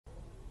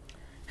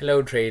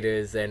Hello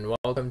traders, and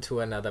welcome to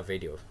another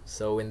video.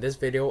 So in this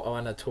video I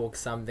want to talk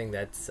something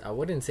that's, I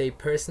wouldn't say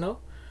personal,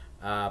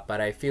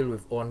 but I feel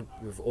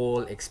we've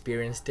all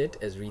experienced it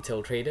as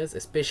retail traders,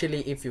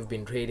 especially if you've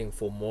been trading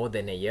for more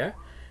than a year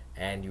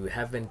and you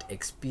haven't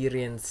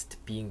experienced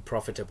being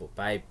profitable.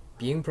 By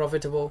being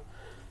profitable,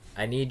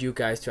 I need you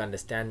guys to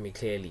understand me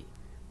clearly.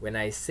 When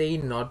I say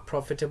not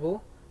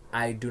profitable,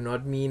 I do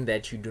not mean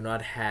that you do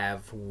not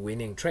have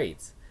winning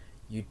trades.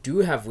 You do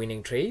have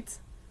winning trades,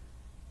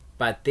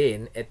 but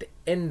then at the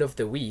end of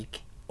the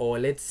week, or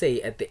let's say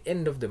at the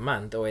end of the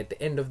month or at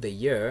the end of the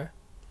year,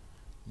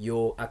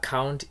 your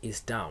account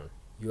is down.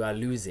 You are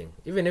losing.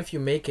 Even if you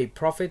make a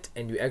profit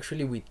and you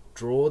actually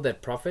withdraw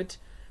that profit,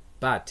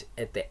 but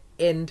at the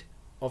end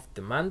of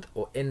the month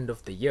or end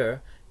of the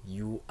year,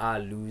 you are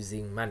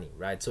losing money,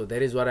 right? So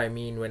that is what I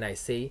mean when I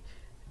say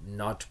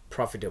not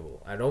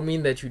profitable. I don't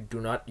mean that you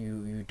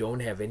don't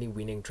have any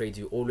winning trades,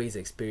 you're always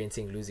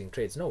experiencing losing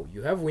trades. No,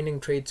 you have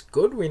winning trades,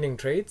 good winning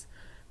trades,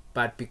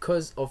 but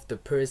because of the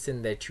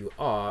person that you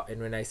are, and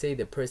when I say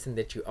the person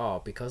that you are,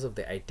 because of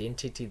the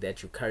identity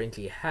that you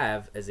currently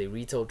have as a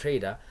retail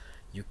trader,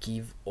 you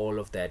give all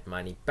of that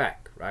money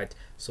back, right?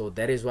 So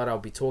that is what I'll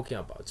be talking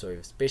about. So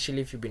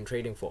especially if you've been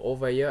trading for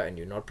over a year and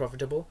you're not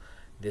profitable,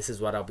 this is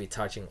what I'll be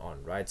touching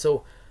on, right?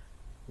 So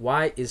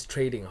why is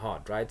trading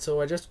hard, right? So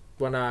I just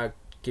want to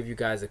give you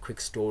guys a quick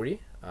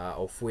story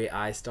of where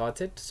I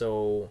started.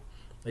 So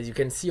as you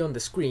can see on the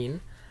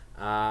screen,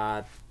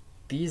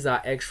 these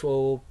are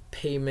actual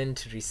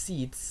payment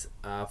receipts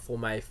for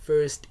my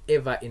first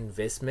ever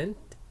investment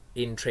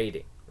in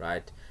trading,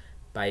 right?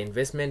 By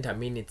investment, I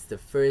mean it's the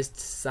first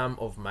sum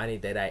of money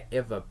that I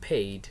ever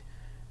paid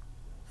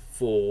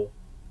for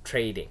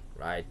trading,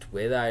 right?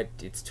 Whether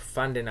it's to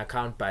fund an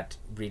account, but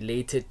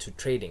related to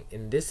trading.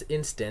 In this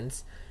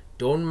instance,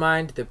 don't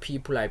mind the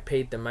people I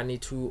paid the money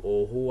to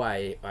or who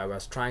I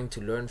was trying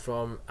to learn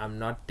from. I'm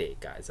not there,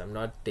 guys. I'm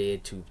not there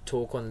to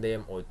talk on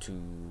them or to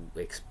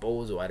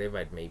expose or whatever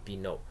it may be.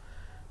 No.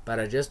 But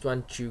I just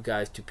want you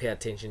guys to pay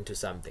attention to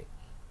something.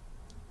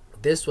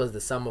 This was the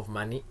sum of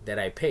money that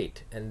I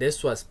paid. And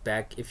this was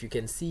back, if you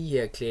can see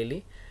here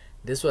clearly,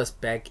 this was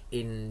back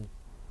in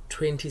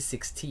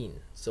 2016.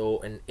 So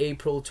on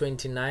April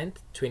 29th,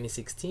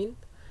 2016,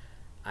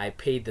 I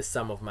paid the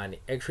sum of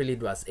money. Actually,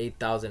 it was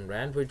 8,000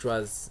 Rand, which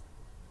was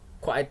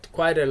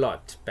quite a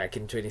lot back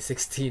in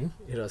 2016.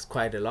 It was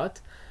quite a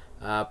lot.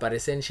 But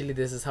essentially,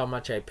 this is how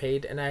much I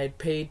paid. And I had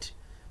paid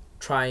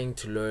trying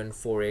to learn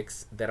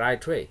Forex the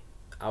right way.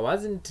 I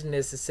wasn't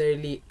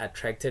necessarily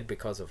attracted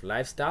because of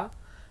lifestyle.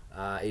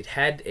 It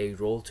had a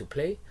role to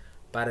play,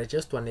 but I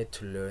just wanted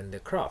to learn the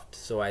craft.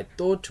 So I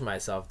thought to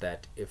myself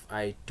that if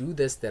I do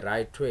this the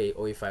right way,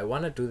 or if I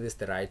want to do this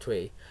the right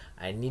way,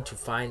 I need to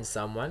find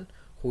someone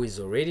who is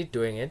already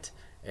doing it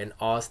and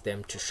ask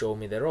them to show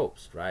me the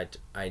ropes, right?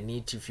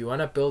 If you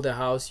want to build a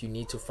house, you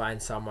need to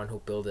find someone who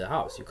built a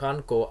house. You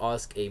can't go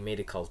ask a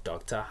medical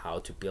doctor how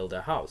to build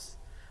a house.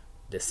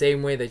 The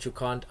same way that you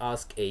can't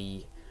ask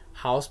a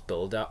house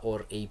builder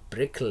or a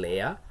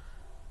bricklayer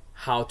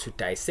how to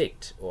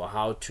dissect or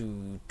how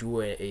to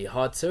do a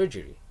heart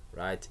surgery,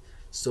 right?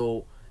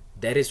 So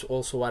that is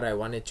also what I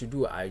wanted to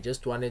do. I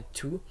just wanted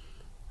to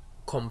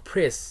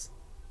compress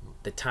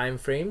the time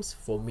frames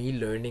for me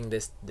learning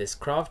this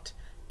craft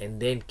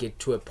and then get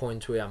to a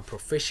point where I'm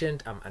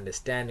proficient, I'm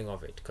understanding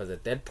of it, because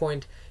at that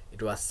point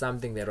it was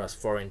something that was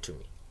foreign to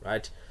me,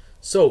 right?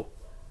 So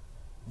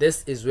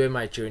this is where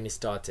my journey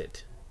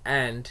started.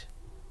 And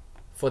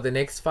for the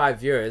next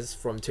 5 years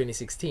from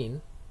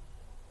 2016,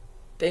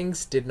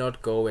 things did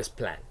not go as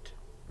planned,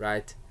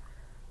 right?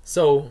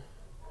 So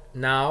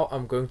now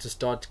I'm going to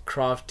start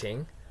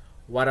crafting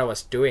what I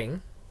was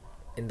doing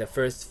in the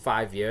first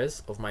 5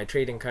 years of my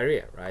trading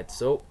career, right?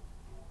 So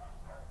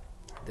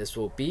this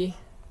will be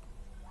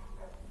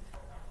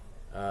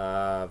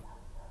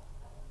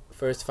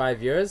first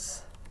 5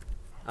 years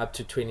up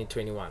to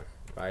 2021,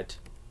 right?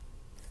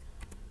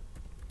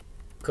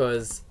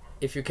 Because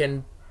if you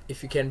can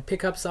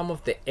pick up some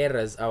of the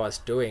errors I was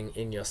doing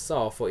in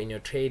yourself or in your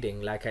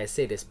trading, like I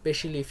said,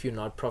 especially if you're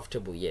not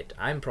profitable yet.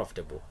 I'm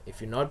profitable.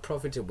 If you're not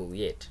profitable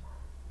yet,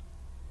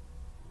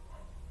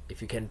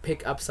 if you can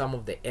pick up some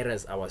of the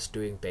errors I was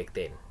doing back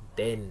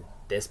then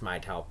this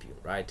might help you,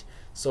 right?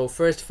 So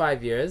first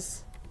 5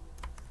 years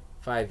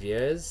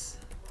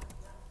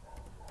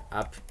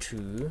up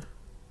to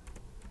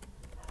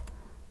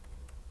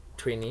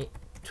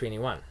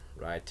 2021,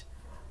 right?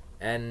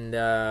 And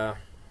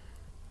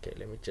okay,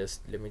 let me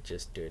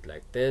just do it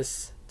like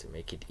this to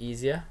make it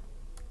easier,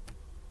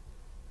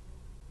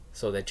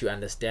 so that you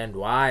understand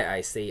why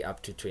I say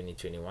up to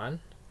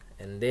 2021.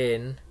 And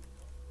then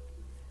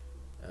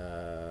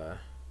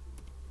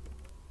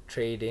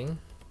trading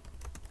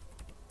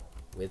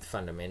with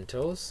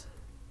fundamentals,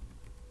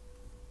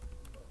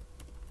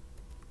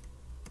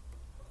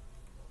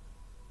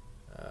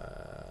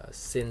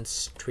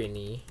 since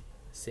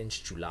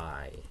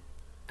July.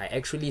 I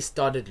actually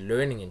started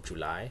learning in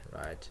July,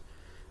 right?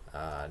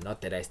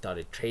 Not that I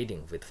started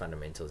trading with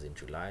fundamentals in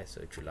July.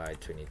 So July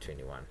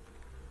 2021,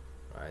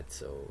 right?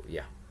 So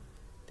yeah,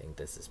 I think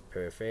this is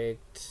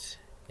perfect.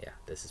 Yeah,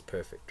 this is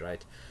perfect,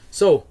 right?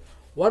 So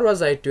what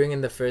was I doing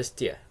in the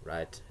first year,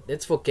 right?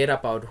 Let's forget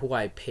about who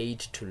I paid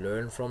to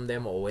learn from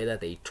them or whether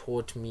they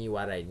taught me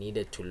what I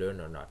needed to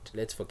learn or not.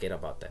 Let's forget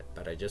about that.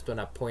 But I just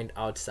want to point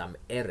out some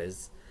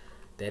errors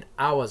that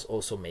I was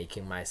also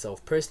making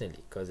myself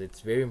personally, because it's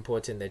very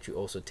important that you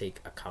also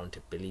take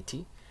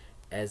accountability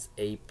as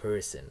a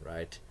person,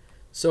 right?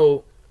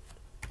 So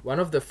one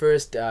of the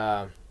first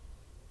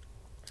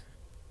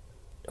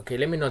okay,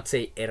 let me not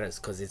say errors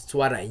because it's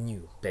what I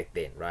knew back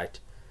then, right?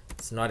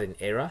 It's not an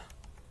error,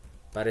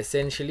 but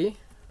essentially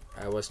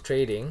I was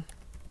trading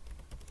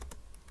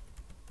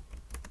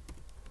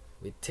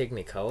with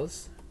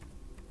technicals,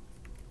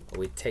 or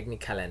with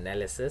technical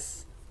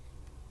analysis,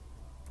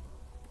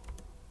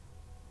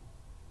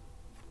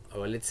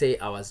 or let's say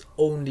I was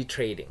only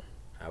trading.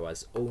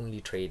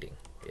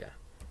 Yeah,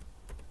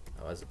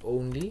 I was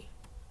only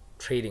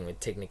trading with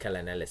technical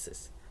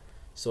analysis.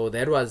 So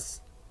that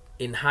was,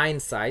 in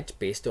hindsight,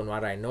 based on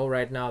what I know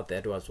right now,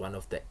 that was one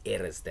of the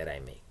errors that I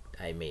made.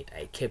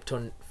 I kept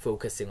on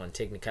focusing on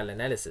technical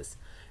analysis.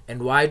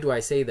 And why do I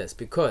say this?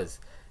 Because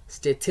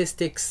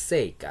statistics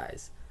say,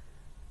 guys,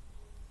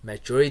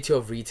 majority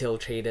of retail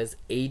traders,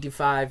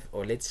 85,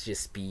 or let's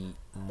just be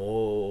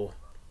more,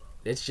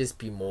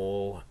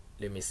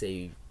 let me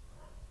say,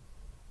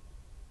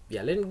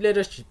 yeah, let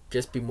us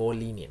just be more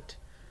lenient.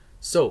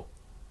 So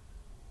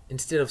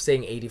instead of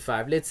saying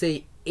 85, let's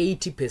say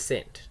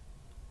 80%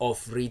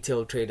 of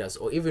retail traders,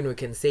 or even we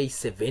can say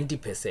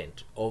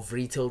 70% of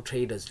retail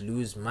traders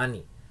lose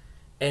money.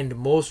 And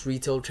most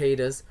retail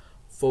traders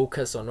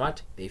focus on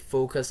what? They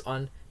focus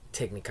on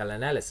technical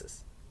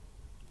analysis.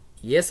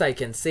 Yes, I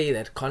can say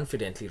that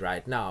confidently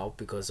right now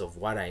because of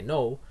what I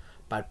know,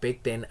 but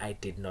back then I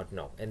did not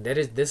know. And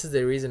this is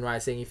the reason why I'm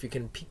saying if you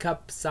can pick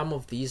up some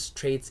of these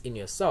traits in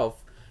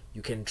yourself,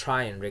 you can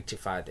try and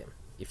rectify them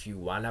if you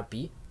wanna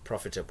be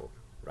profitable,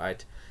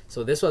 right?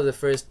 So this was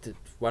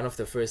one of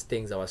the first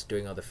things I was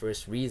doing, or the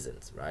first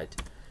reasons, right?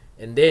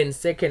 And then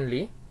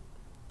secondly,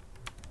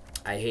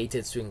 I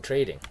hated swing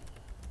trading.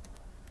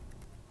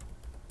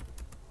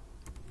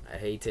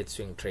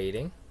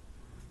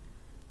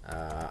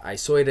 I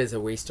saw it as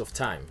a waste of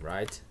time,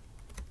 right?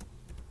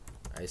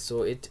 I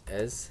saw it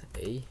as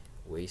a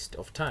waste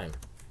of time.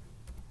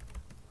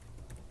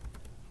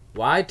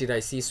 Why did I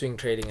see swing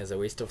trading as a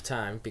waste of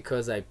time?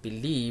 Because I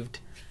believed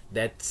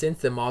that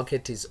since the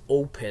market is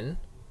open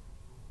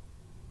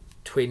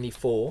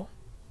 24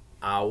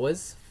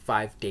 hours,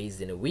 5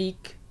 days in a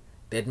week,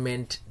 that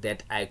meant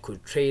that I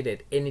could trade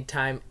at any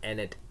time and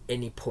at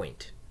any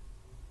point.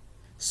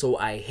 So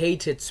I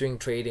hated swing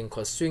trading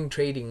because swing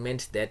trading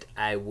meant that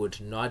I would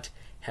not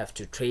have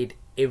to trade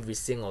every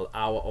single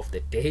hour of the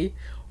day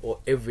or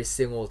every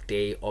single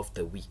day of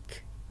the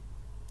week.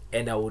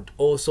 And I would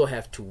also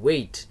have to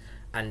wait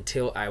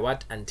until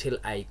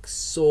I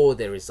saw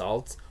the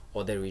results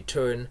or the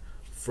return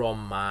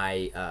from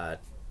my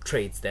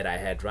trades that I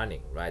had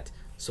running, right?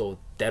 So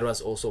that was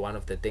also one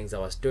of the things I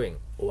was doing,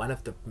 or one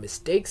of the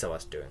mistakes I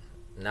was doing.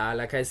 Now,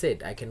 like I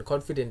said, I can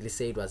confidently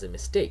say it was a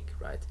mistake,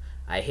 right?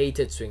 I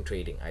hated swing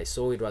trading. I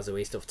saw it was a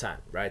waste of time,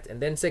 right?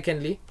 And then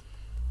thirdly,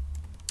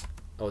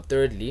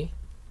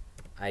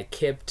 I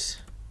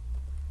kept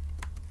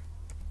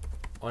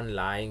on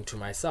lying to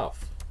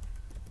myself.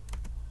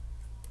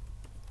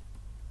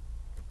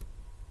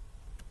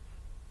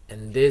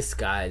 And this,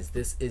 guys,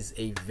 this is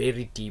a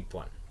very deep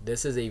one.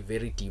 This is a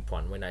very deep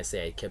one when I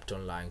say I kept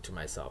on lying to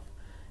myself.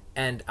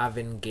 And I've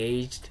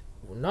engaged,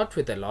 not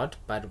with a lot,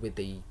 but with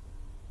a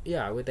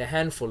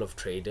handful of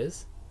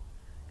traders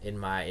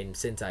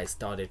since I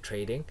started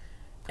trading,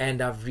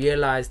 and I've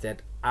realized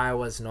that I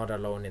was not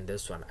alone in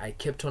this one. I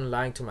kept on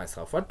lying to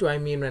myself. What do I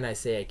mean when I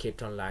say I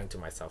kept on lying to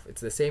myself?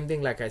 It's the same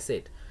thing, like I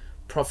said,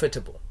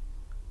 profitable.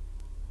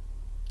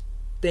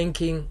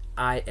 Thinking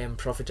I am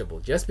profitable.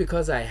 Just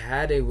because I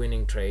had a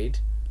winning trade,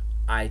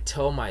 I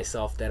tell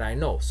myself that I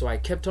know. So I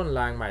kept on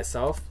lying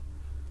myself,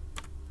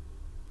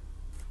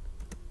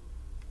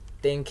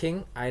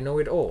 thinking I know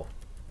it all.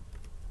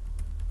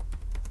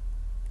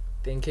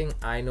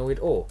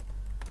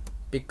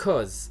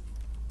 Because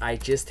I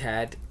just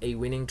had a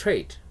winning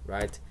trade,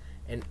 right?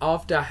 And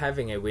after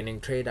having a winning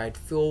trade, I'd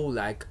feel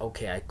like,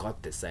 okay, I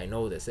got this, I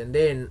know this. And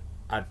then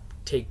I'd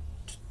take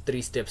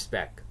 3 steps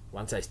back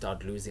once I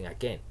start losing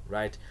again,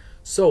 right?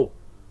 So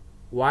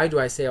why do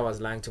I say I was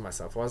lying to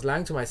myself? I was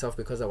lying to myself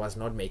because I was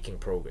not making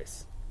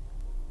progress.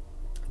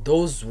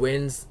 Those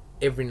wins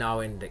every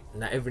now and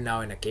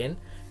again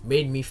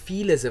made me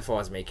feel as if I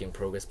was making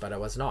progress, but I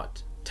was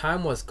not.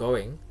 Time was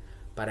going,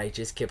 but I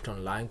just kept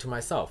on lying to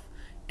myself.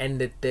 And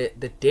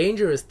the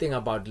dangerous thing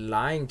about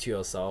lying to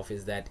yourself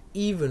is that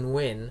even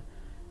when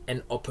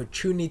an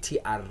opportunity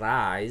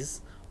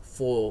arises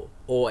or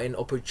an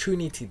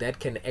opportunity that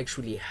can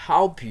actually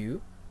help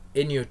you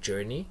in your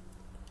journey,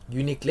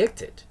 you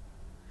neglect it.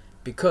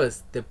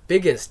 Because the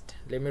biggest,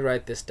 let me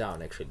write this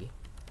down actually,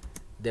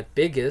 the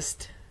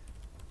biggest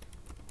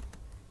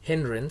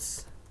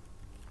hindrance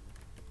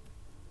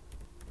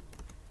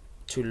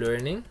to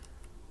learning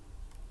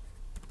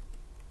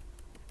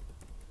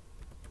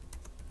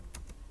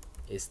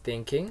is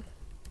thinking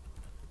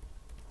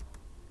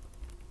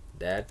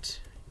that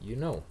you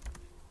know.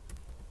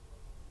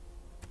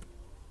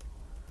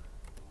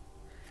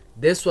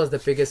 This was the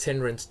biggest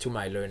hindrance to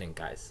my learning,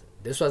 guys.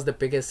 This was the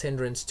biggest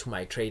hindrance to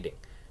my trading,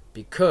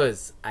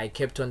 because I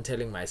kept on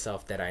telling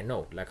myself that I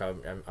know, like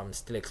I'm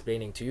still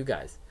explaining to you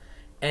guys.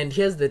 And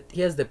here's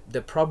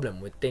the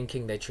problem with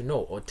thinking that you know,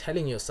 or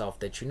telling yourself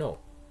that you know.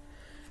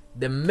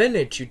 The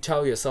minute you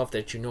tell yourself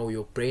that you know,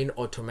 your brain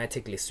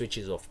automatically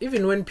switches off.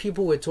 Even when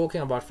people were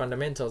talking about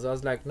fundamentals, I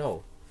was like,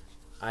 no,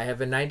 I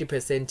have a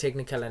 90%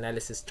 technical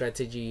analysis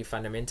strategy.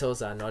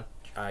 Fundamentals are not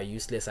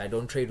useless. I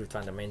don't trade with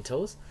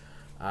fundamentals.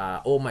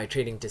 All my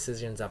trading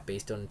decisions are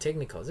based on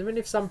technicals. Even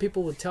if some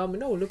people would tell me,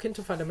 no, look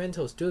into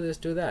fundamentals, do this,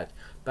 do that.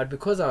 But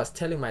because I was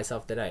telling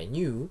myself that I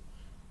knew,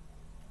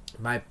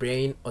 my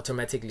brain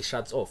automatically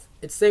shuts off.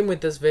 It's same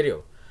with this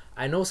video.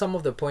 I know some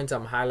of the points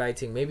I'm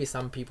highlighting, maybe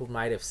some people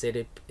might have said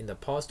it in the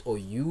past, or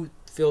you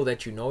feel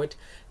that you know it.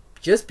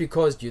 Just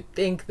because you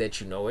think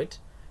that you know it,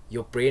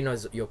 your brain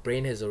has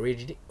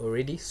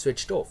already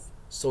switched off.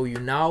 So you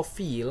now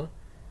feel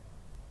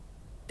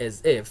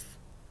as if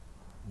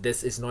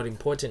this is not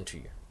important to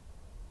you.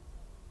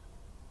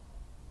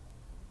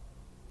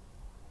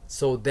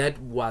 So that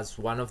was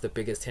one of the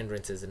biggest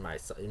hindrances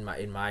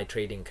in my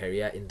trading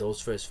career in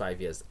those first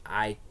 5 years.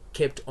 I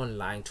kept on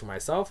lying to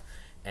myself,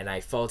 and I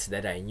felt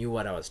that I knew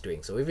what I was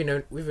doing. So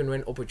even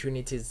when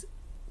opportunities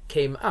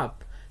came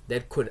up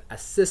that could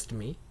assist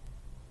me,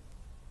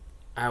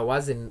 I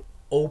wasn't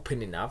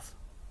open enough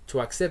to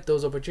accept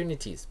those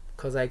opportunities,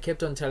 because I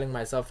kept on telling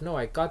myself, no,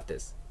 I got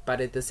this. But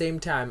at the same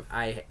time,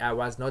 I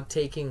was not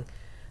taking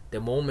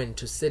the moment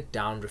to sit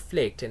down,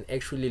 reflect, and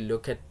actually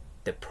look at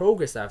the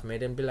progress I've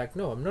made and be like,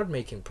 no, I'm not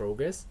making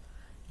progress.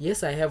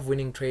 Yes, I have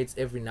winning trades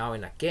every now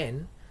and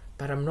again,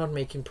 but I'm not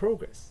making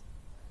progress.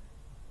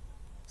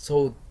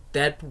 So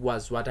that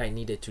was what I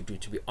needed to do,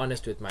 to be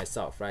honest with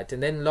myself, right?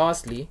 And then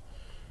lastly,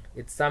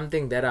 it's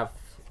something that I've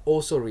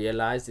also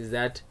realized is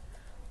that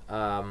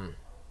I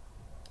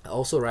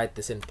also write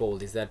this in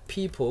bold, is that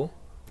people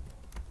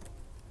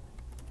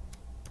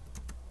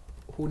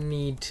who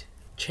need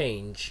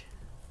change,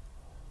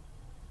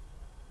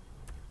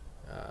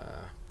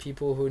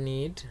 people who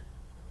need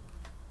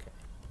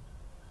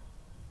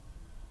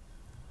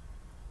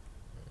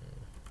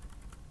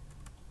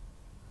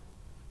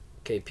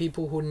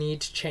people who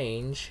need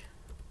change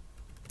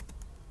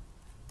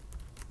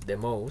the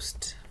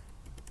most,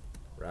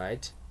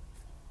 right,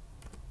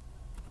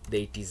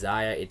 they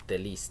desire it the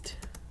least.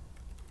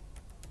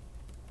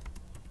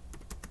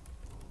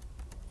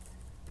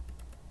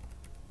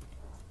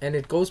 And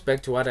it goes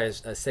back to what I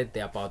said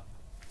there about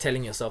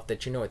telling yourself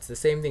that you know. It's the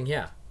same thing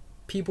here.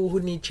 People who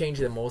need change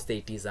the most,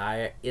 they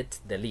desire it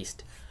the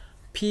least.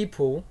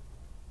 People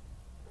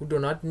who do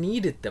not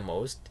need it the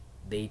most,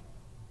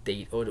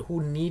 or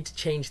who need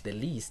change the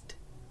least,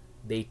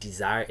 they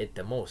desire it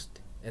the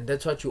most. And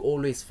that's what you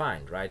always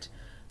find, right?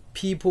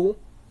 People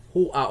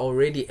who are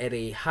already at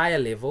a higher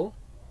level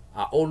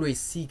are always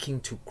seeking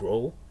to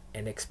grow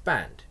and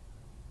expand.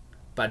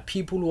 But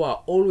people who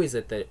are always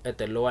at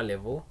the lower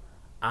level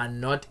are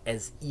not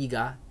as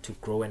eager to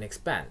grow and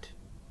expand,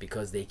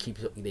 because they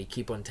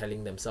keep on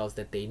telling themselves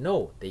that they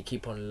know. They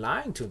keep on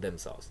lying to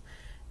themselves.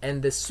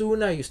 And the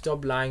sooner you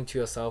stop lying to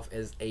yourself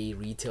as a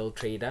retail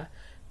trader,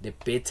 the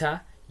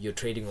better your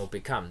trading will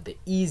become, the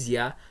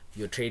easier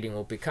your trading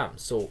will become.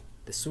 So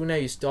the sooner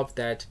you stop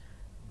that,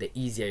 the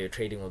easier your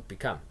trading will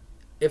become.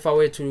 If I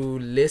were to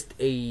list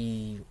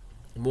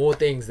more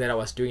things that I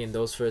was doing in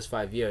those first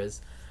 5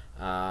 years,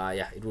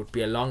 yeah, it would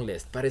be a long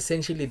list. But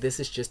essentially, this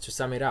is just to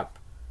sum it up.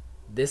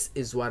 This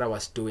is what I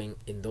was doing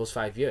in those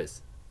 5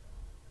 years.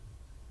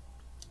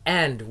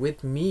 And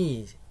with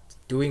me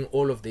doing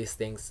all of these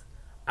things,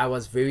 I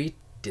was very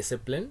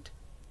disciplined.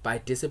 By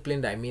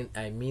disciplined, I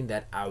mean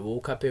that I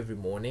woke up every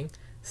morning,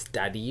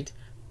 studied,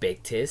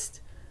 backtest,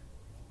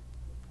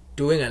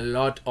 doing a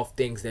lot of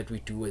things that we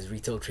do as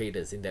retail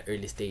traders in the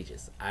early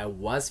stages. I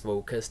was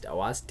focused, I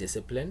was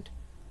disciplined,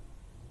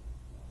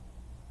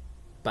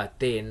 but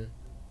then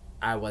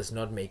I was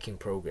not making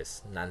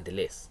progress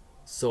nonetheless.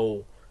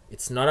 So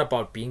it's not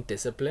about being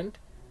disciplined.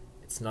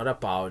 It's not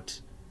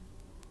about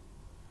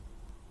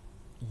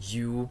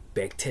you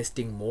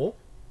backtesting more.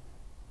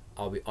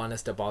 I'll be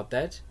honest about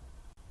that.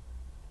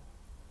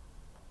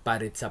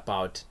 But it's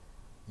about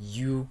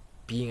you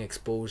being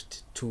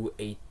exposed to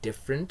a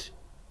different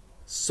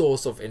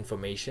source of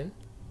information,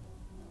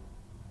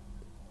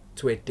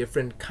 to a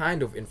different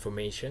kind of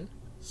information,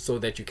 so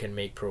that you can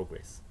make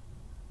progress,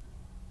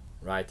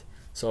 right?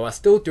 So I was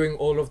still doing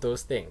all of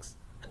those things.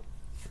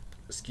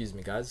 Excuse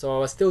me, guys. So I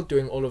was still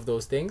doing all of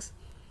those things,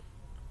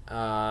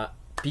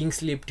 being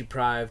sleep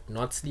deprived,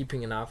 not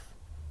sleeping enough,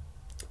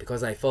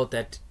 because I felt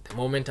that the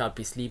moment I'd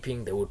be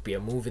sleeping, there would be a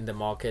move in the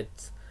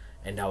market,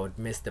 and I would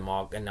miss the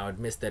mark, and I would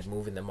miss that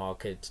move in the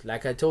market.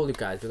 Like I told you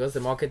guys, because the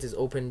market is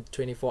open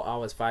 24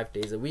 hours, 5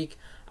 days a week,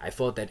 I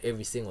thought that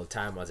every single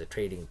time was a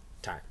trading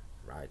time,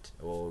 right?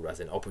 Or was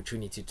an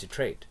opportunity to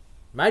trade.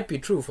 Might be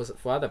true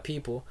for other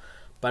people,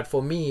 but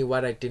for me,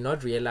 what I did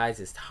not realize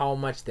is how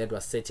much that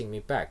was setting me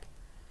back.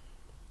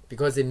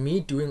 Because in me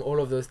doing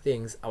all of those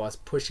things, I was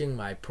pushing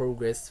my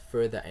progress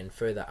further and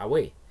further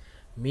away.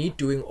 Me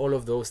doing all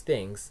of those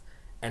things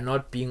and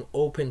not being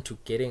open to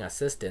getting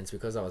assistance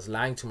because I was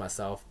lying to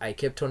myself, I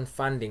kept on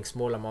funding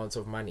small amounts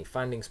of money,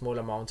 funding small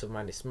amounts of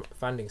money,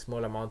 funding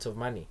small amounts of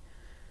money.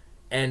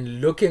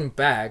 And looking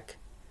back,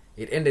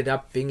 it ended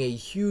up being a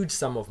huge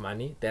sum of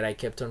money that I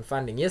kept on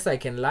funding. Yes, I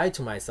can lie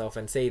to myself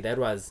and say that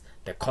was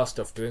the cost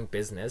of doing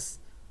business,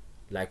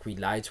 like we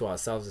lie to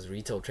ourselves as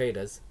retail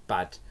traders,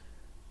 but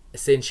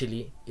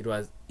essentially it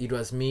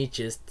was me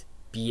just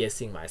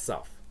BSing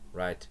myself,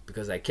 right?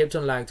 Because I kept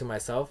on lying to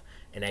myself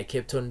and I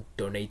kept on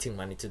donating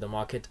money to the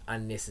market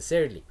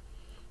unnecessarily.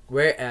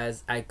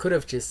 Whereas I could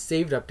have just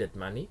saved up that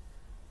money,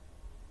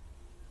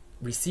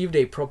 received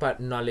a proper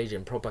knowledge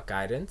and proper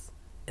guidance,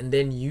 and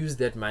then used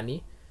that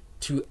money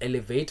to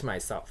elevate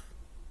myself,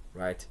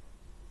 right?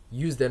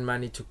 Use that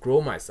money to grow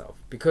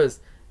myself. Because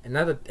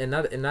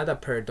another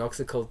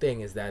paradoxical thing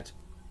is that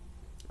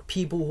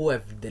people who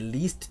have the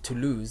least to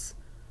lose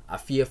are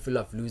fearful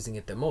of losing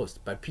it the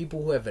most, but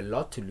people who have a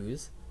lot to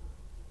lose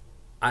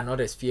are not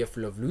as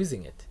fearful of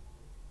losing it.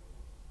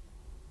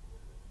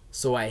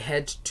 So I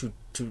had to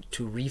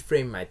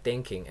reframe my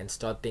thinking and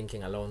start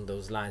thinking along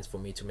those lines for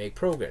me to make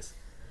progress.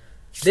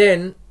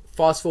 Then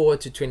fast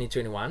forward to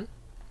 2021,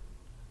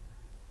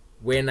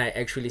 when I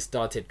actually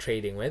started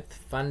trading with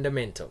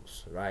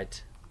fundamentals,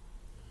 right?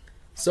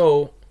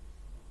 So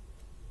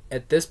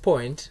at this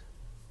point,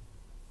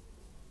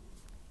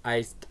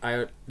 I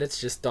let's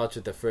just start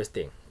with the first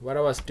thing. What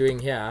I was doing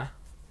here,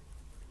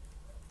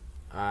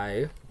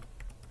 I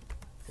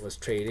was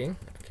trading.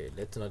 Okay,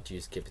 let's not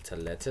use capital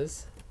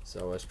letters.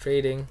 So I was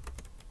trading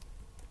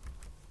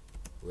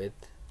with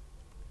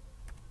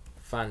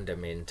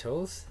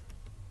fundamentals.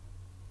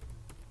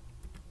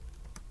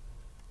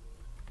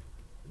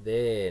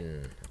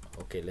 Then,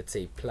 okay, let's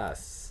say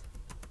plus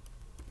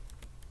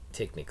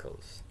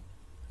technicals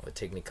or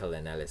technical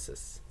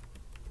analysis.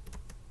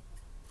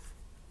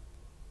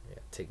 Yeah,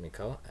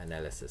 technical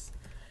analysis.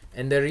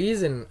 And the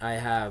reason I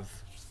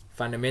have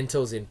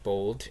fundamentals in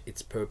bold,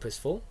 it's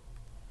purposeful,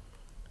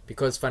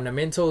 because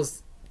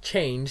fundamentals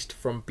changed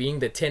from being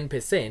the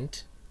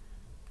 10%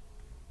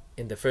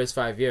 in the first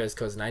 5 years,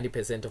 because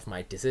 90% of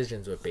my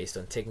decisions were based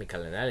on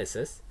technical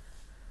analysis.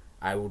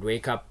 I would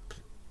wake up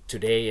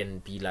today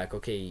and be like,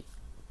 okay,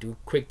 do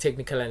quick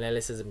technical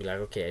analysis and be like,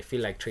 okay, I feel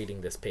like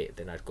trading this pair,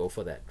 then I'd go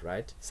for that,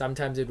 right?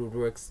 Sometimes it would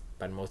work,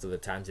 but most of the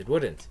times it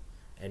wouldn't.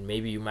 And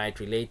maybe you might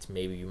relate,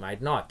 maybe you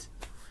might not.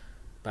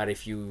 But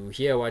if you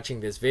here watching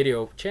this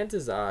video,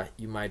 chances are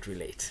you might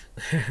relate.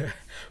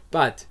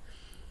 But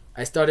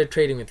I started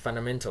trading with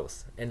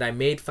fundamentals, and I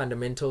made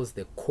fundamentals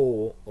the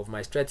core of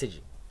my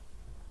strategy.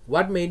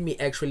 What made me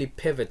actually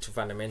pivot to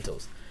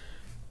fundamentals?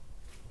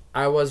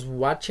 I was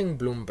watching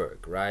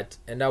Bloomberg, right?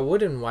 And I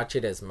wouldn't watch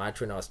it as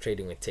much when I was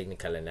trading with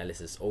technical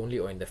analysis only,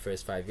 or in the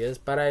first 5 years,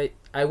 but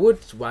I would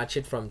watch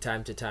it from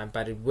time to time,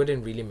 but it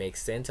wouldn't really make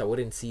sense. I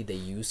wouldn't see the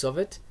use of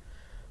it.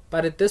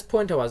 But at this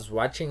point I was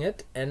watching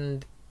it,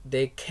 and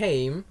they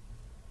came,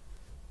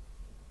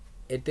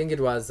 I think it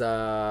was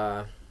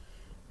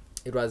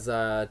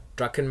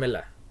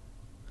Druckenmiller,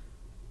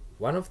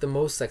 one of the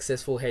most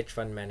successful hedge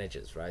fund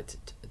managers, right?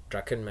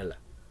 Druckenmiller.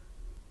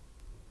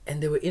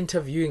 And they were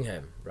interviewing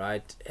him,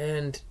 right?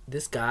 And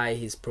this guy,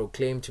 he's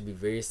proclaimed to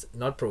be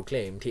not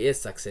proclaimed, he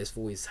is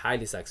successful, he's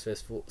highly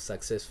successful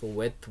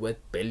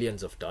with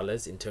billions of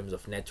dollars in terms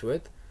of net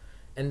worth.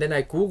 And then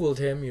I googled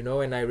him, you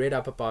know, and I read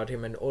up about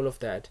him and all of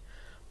that.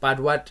 But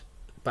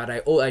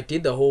I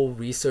did the whole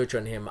research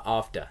on him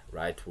after,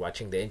 right,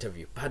 watching the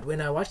interview. But when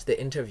I watched the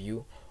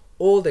interview,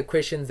 all the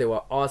questions they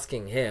were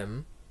asking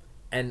him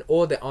and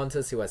all the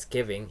answers he was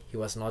giving, he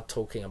was not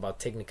talking about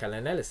technical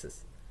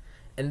analysis.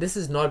 And this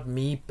is not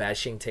me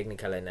bashing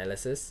technical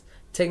analysis.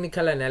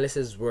 Technical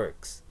analysis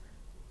works,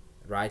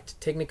 right?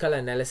 Technical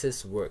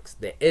analysis works.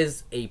 There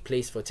is a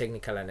place for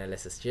technical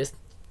analysis, just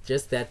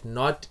that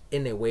not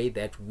in a way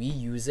that we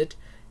use it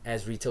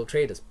as retail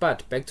traders.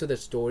 But back to the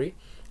story,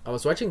 I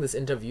was watching this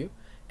interview,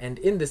 and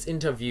in this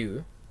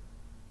interview,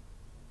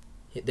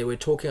 they were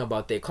talking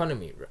about the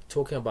economy,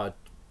 talking about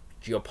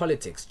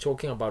geopolitics,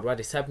 talking about what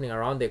is happening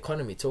around the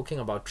economy, talking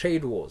about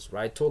trade wars,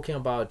 right? Talking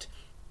about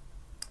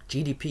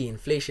GDP,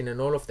 inflation,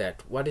 and all of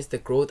that. What is the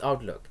growth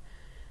outlook?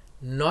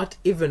 Not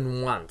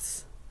even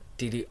once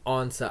did he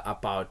answer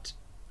about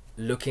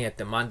looking at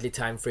the monthly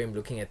time frame,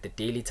 looking at the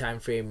daily time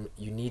frame.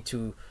 You need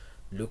to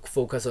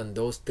focus on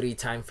those 3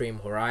 time frame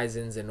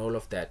horizons and all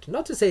of that.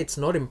 Not to say it's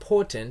not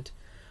important,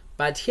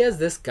 but here's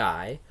this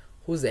guy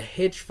who's a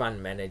hedge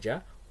fund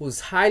manager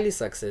who's highly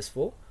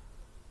successful,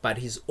 but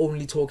he's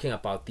only talking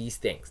about these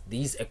things,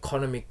 these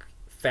economic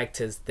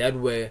factors that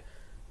were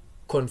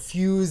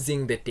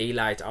confusing the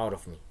daylight out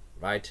of me,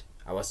 right?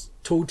 I was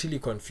totally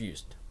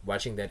confused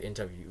watching that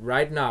interview.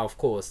 Right now, of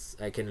course,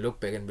 I can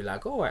look back and be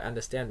like, oh, I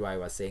understand why I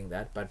was saying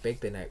that, but back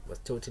then I was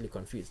totally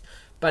confused.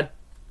 But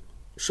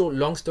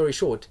long story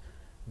short,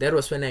 that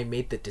was when I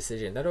made the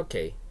decision that,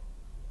 okay,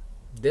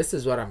 this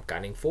is what I'm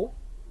gunning for.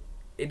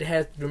 It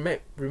has,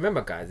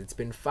 remember guys, it's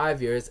been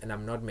 5 years and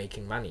I'm not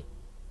making money.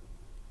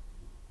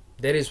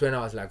 That is when I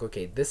was like,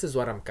 okay, this is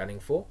what I'm gunning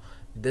for,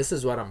 this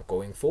is what I'm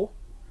going for.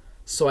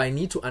 So I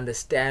need to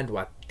understand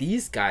what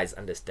these guys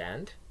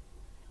understand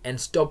and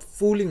stop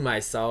fooling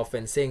myself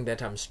and saying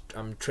that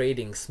I'm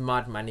trading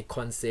smart money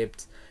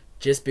concepts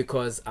just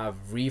because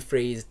I've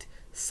rephrased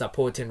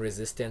support and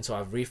resistance, or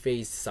I've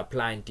rephrased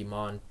supply and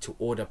demand to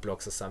order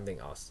blocks or something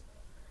else.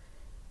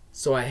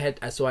 So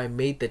I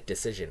made that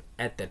decision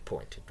at that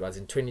point. It was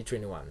in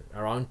 2021,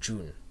 around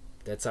June.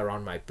 That's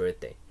around my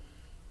birthday.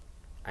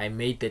 I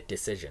made that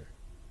decision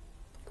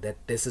that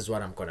this is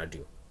what I'm gonna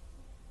do.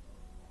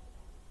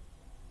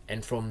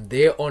 And from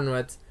there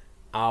onwards,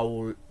 I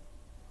will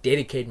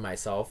dedicate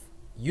myself,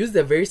 use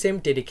the very same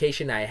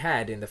dedication I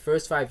had in the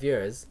first 5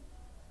 years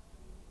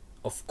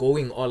of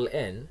going all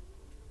in,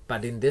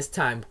 but in this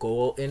time go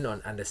all in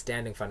on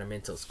understanding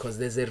fundamentals, because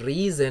there's a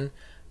reason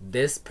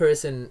this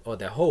person or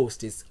the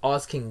host is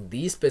asking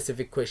these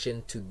specific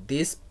questions to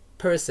this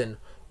person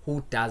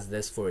who does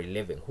this for a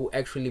living, who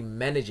actually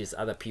manages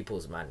other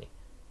people's money.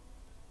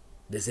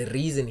 There's a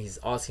reason he's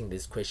asking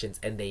these questions,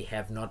 and they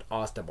have not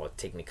asked about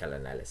technical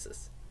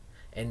analysis.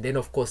 And then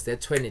of course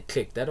that's when it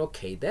clicked that,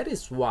 okay, that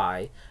is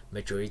why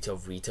majority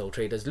of retail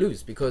traders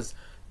lose, because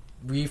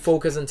we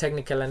focus on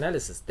technical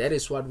analysis. That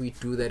is what we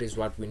do, that is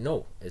what we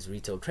know as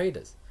retail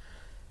traders.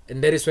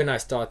 And that is when I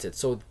started.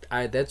 So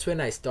that's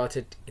when I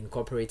started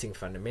incorporating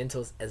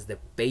fundamentals as the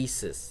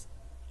basis,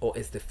 or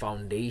as the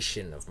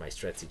foundation of my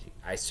strategy.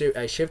 I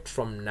shift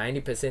from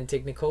 90%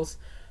 technicals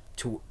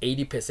to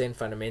 80%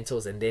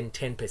 fundamentals, and then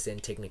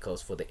 10%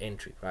 technicals for the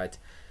entry, right?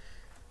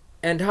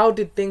 And how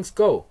did things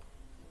go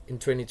in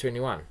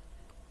 2021?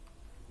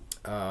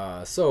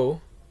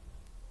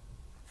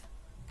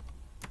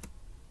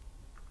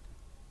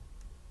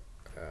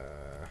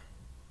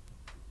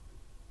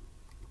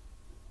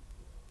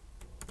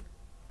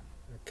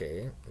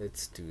 Okay,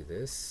 let's do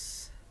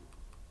this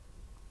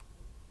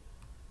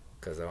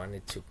because I want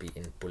it to be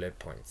in bullet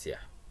points. Yeah.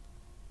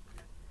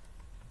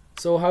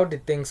 So how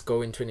did things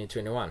go in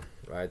 2021,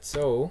 right?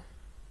 So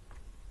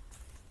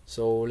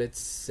let's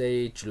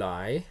say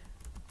July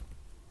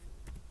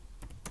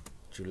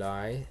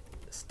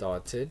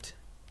started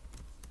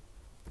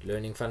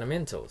learning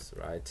fundamentals,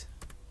 right?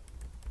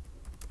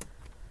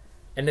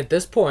 And at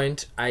this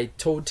point I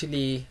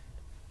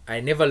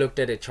never looked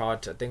at a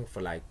chart, I think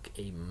for like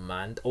a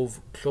month,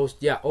 over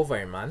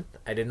a month.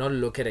 I did not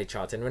look at a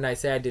chart. And when I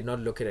say I did not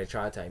look at a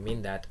chart, I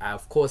mean that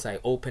of course I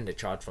opened a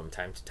chart from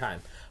time to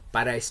time,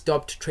 but I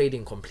stopped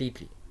trading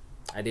completely.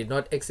 I did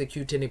not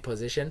execute any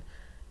position,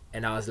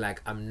 and I was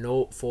like,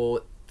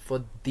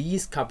 for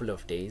these couple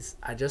of days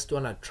I just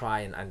want to try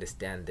and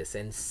understand this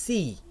and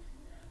see,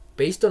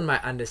 based on my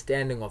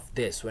understanding of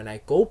this, when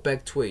I go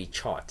back to a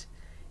chart,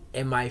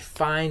 am I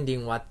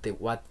finding what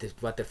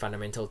the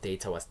fundamental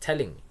data was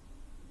telling me,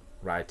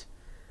 right?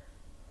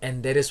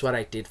 And that is what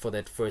I did for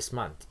that first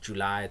month,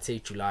 July. I'd say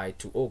July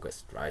to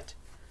August, right?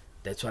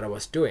 That's what I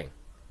was doing.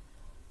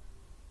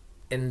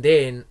 And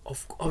then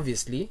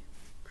obviously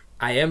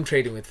I am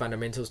trading with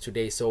fundamentals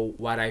today, so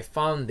what I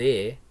found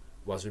there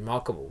was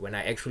remarkable when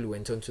I actually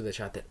went onto the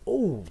chart. That,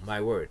 oh my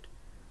word,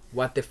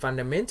 what the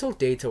fundamental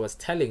data was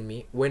telling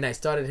me, when I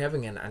started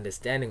having an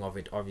understanding of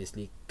it,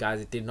 obviously guys,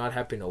 it did not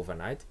happen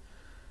overnight.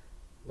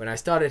 When I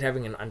started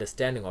having an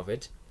understanding of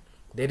it,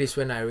 that is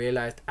when I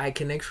realized I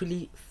can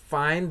actually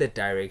find the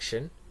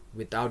direction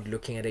without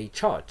looking at a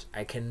chart.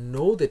 I can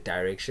know the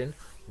direction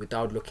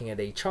without looking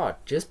at a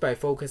chart, just by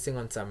focusing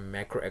on some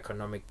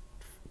macroeconomic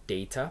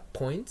data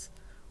points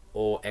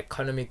or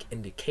economic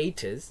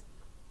indicators.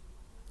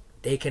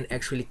 They can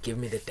actually give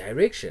me the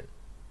direction,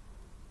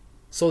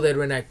 so that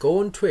when I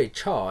go into a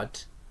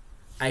chart,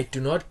 I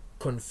do not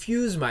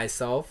confuse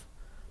myself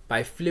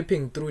by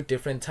flipping through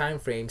different time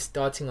frames,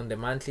 starting on the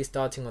monthly,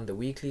 starting on the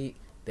weekly,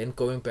 then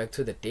going back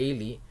to the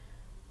daily,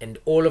 and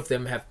all of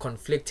them have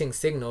conflicting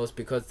signals,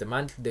 because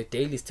the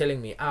daily is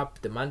telling me up,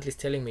 the monthly is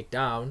telling me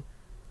down.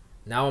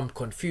 Now I'm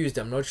confused.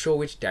 I'm not sure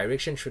which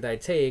direction should I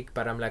take,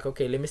 but I'm like,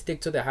 okay, let me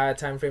stick to the higher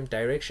time frame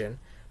direction.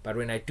 But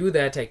when I do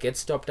that, I get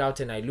stopped out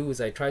and I lose.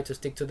 I try to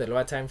stick to the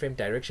lower time frame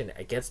direction,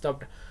 I get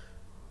stopped.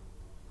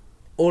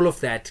 All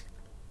of that,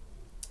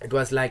 it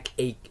was like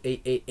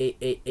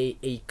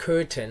a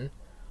curtain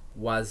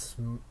was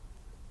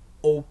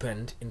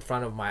opened in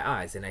front of my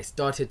eyes, and I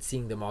started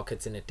seeing the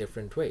markets in a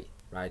different way,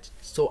 right?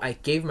 So I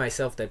gave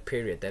myself that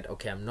period that,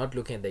 okay, I'm not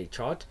looking at the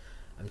chart,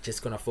 I'm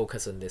just gonna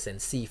focus on this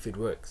and see if it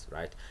works,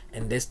 right?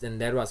 And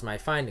that was my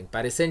finding.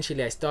 But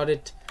essentially I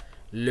started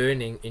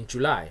learning in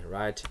July,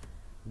 right?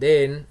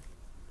 Then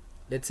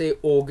let's say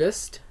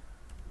August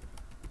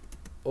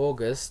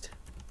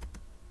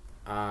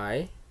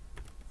I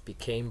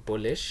became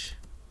bullish.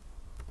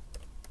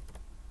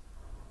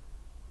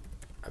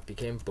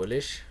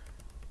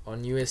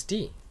 On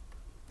USD,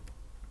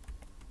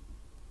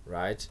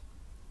 right?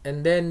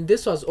 And then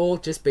this was all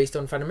just based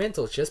on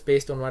fundamentals, just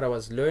based on what I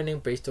was learning,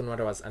 based on what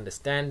I was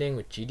understanding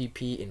with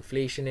GDP,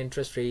 inflation,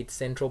 interest rates,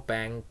 central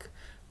bank,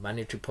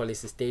 monetary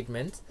policy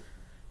statements.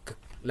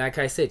 Like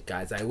I said,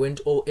 guys, I went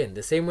all in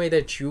the same way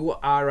that you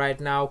are right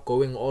now,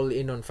 going all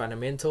in on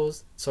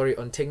fundamentals,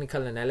 on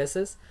technical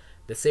analysis.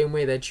 the same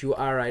way that you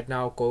are right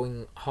now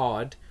going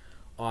hard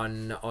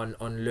on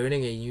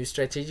learning a new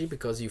strategy,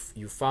 because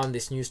you found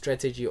this new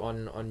strategy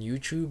on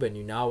YouTube and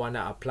you now want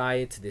to apply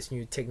it, this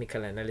new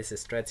technical analysis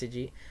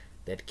strategy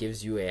that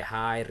gives you a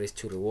high risk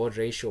to reward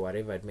ratio,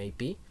 whatever it may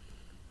be.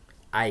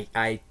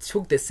 I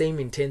took the same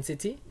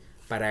intensity,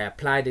 but I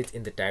applied it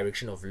in the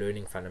direction of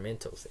learning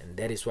fundamentals, and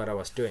that is what I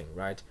was doing,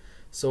 right?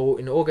 So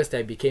in August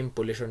I became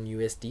bullish on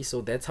USD.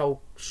 So that's how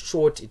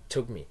short it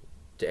took me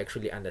to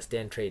actually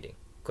understand trading,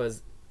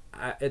 because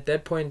at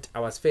that point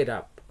I was fed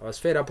up. I was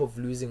fed up of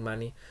losing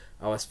money.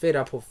 I was fed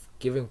up of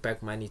giving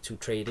back money to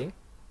trading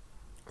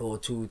or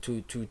to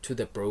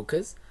the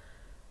brokers,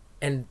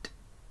 and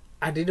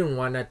I didn't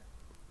want to.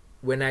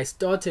 When I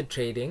started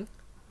trading,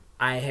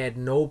 I had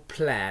no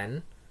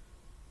plan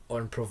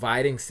on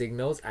providing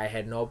signals. I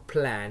had no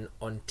plan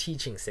on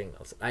teaching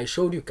signals. I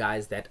showed you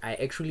guys that I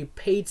actually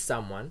paid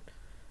someone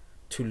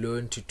to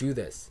learn to do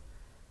this.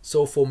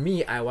 So for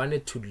me, I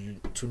wanted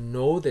to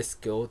know the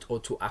skill, or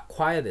to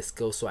acquire the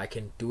skill, so I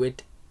can do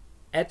it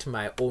at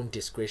my own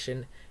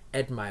discretion,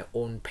 at my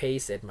own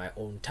pace, at my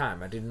own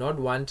time. I did not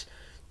want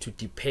to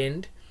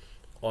depend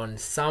on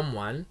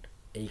someone,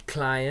 a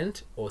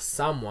client or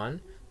someone,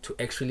 to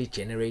actually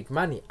generate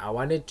money. I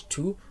wanted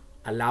to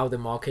allow the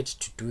market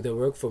to do the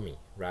work for me,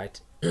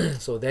 right?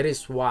 So that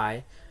is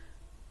why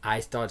I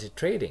started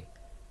trading.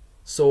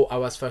 So I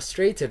was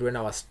frustrated when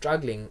I was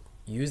struggling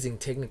using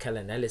technical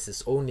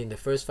analysis only in the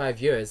first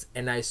 5 years,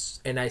 and I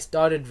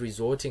started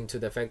resorting to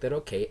the fact that,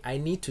 okay, I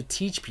need to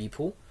teach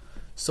people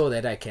so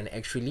that I can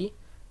actually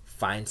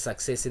find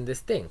success in this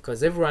thing,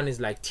 because everyone is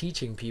like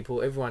teaching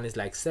people, everyone is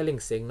like selling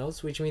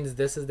signals, which means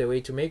this is the way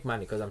to make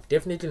money, because I'm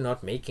definitely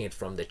not making it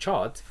from the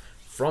chart,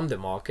 from the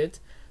market.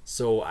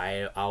 So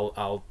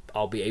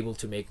I'll be able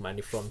to make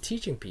money from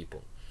teaching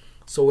people.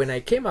 So when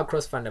I came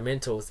across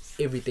fundamentals,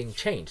 everything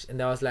changed,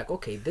 and I was like,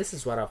 okay, this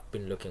is what I've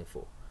been looking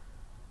for.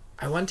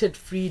 I wanted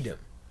freedom,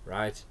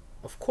 right?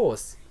 Of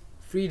course,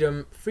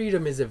 freedom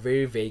is a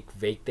very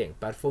vague thing,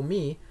 but for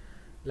me,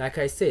 like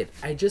I said,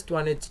 I just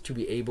wanted to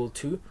be able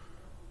to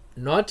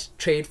not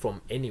trade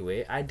from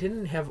anywhere. I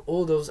didn't have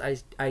all those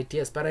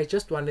ideas, but I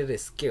just wanted a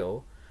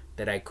skill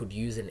that I could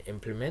use and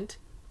implement,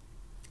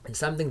 and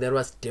something that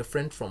was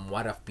different from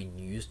what I've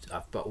been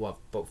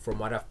from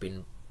what I've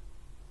been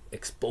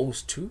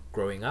exposed to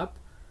growing up.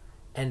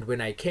 And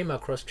when I came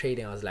across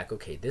trading, I was like,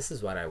 okay, this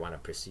is what I want to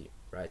pursue,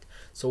 right?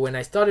 So when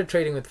I started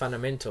trading with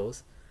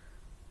fundamentals,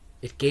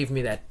 it gave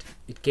me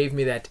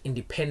that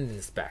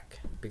independence back,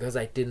 because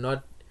I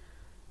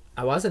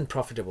wasn't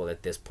profitable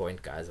at this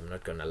point, guys, I'm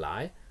not gonna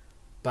lie,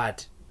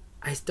 but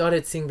I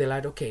started seeing the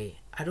light. Okay,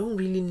 I don't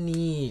really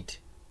need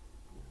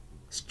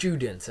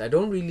students, I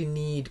don't really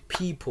need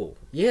people.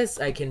 Yes,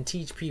 I can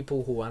teach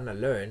people who want to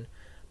learn,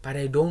 but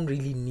I don't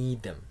really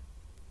need them,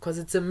 because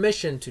it's a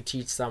mission to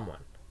teach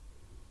someone,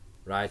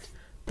 right?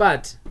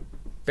 But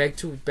back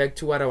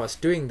to what I was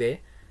doing there.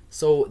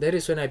 So that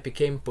is when I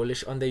became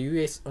bullish on the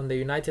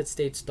United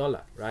States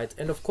dollar, right?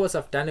 And of course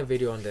I've done a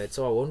video on that,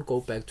 so I won't go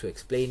back to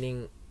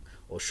explaining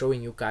or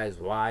showing you guys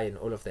why and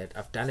all of that.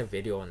 I've done a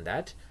video on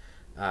that.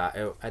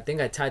 I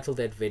think I titled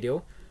that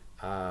video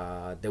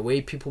the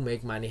way people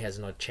make money has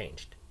not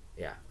changed.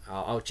 Yeah,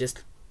 I'll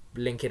just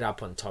link it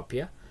up on top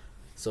here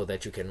so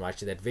that you can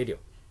watch that video.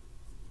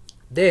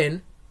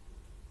 Then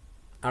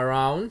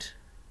around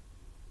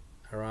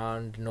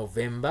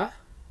November,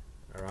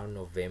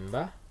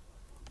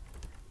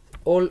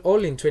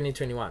 all in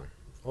 2021,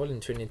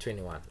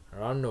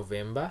 around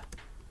November,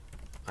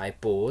 I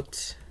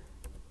bought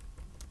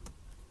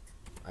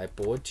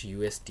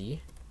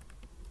USD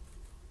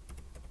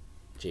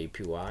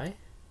JPY.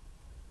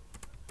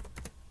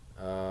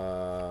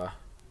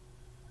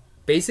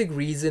 Basic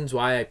reasons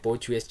why I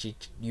bought USD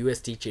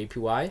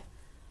JPY.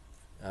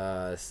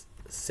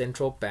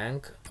 Central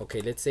bank, okay,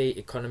 let's say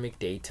economic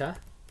data,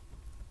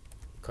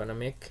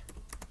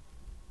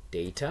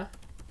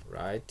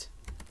 right?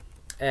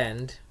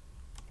 And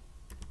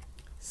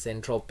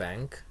central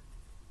bank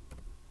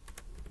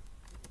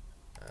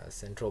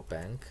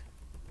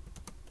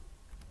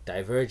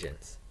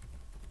divergence.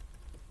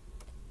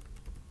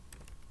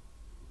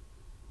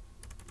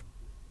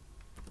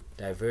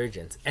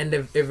 And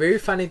a very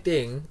funny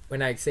thing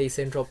when I say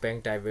central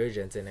bank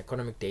divergence and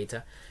economic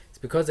data, it's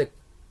because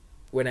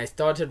when I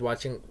started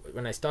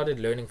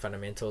learning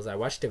fundamentals, I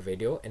watched a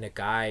video and a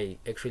guy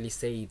actually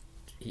said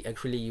he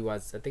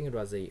was, I think it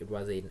was a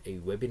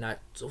webinar,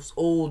 those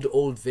old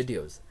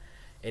videos,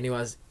 and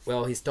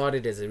he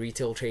started as a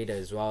retail trader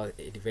as well.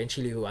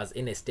 Eventually he was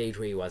in a stage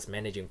where he was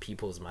managing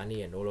people's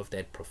money and all of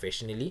that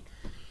professionally,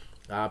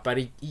 but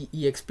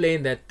he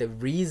explained that the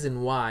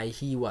reason why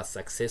he was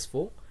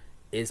successful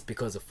is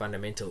because of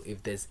fundamental.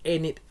 If there's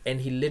any,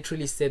 and he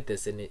literally said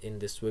this in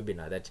this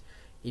webinar, that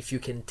if you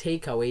can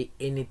take away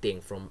anything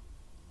from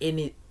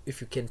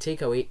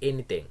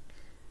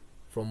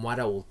what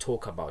I will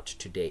talk about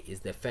today, is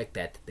the fact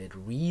that the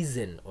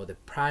reason, or the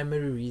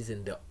primary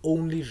reason, the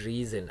only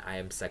reason I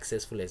am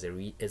successful as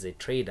a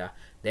trader,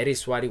 that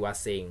is what he was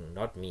saying,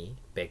 not me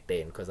back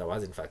then, because I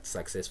wasn't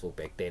successful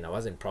back then, I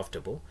wasn't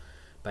profitable.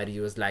 but he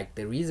was like,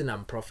 the reason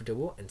I'm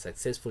profitable and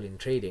successful in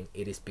trading,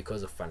 it is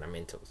because of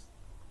fundamentals.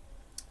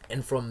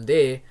 And from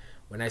there,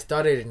 when I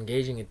started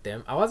engaging with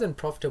them, I wasn't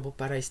profitable,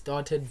 but I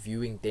started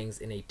viewing things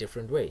in a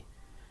different way.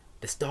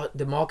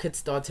 The market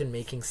started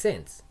making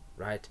sense,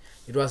 right?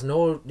 It was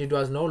no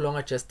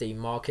longer just a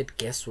market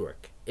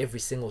guesswork every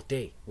single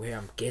day where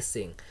I'm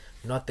guessing,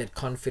 not that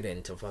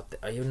confident about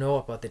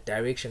about the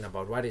direction,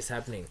 about what is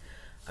happening.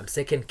 I'm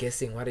second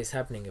guessing what is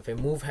happening. If a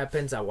move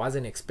happens, I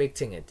wasn't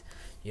expecting it.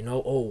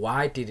 Oh,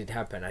 why did it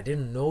happen? I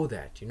didn't know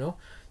that.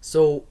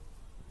 So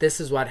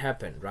this is what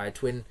happened, right?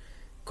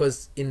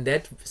 Because in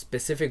that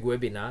specific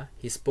webinar,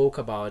 he spoke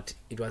about,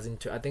 I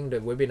think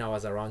the webinar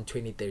was around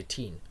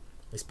 2013.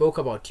 He spoke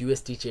about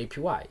USD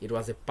JPY. It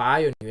was a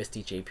buy on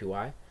USD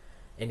JPY,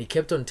 and he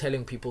kept on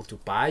telling people to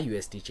buy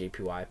USD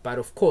JPY. But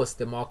of course,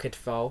 the market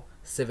fell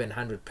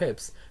 700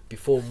 pips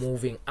before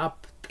moving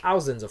up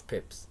thousands of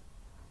pips.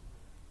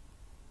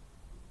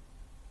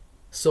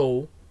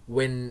 So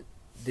when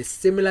the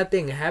similar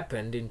thing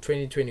happened in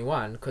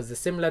 2021, because the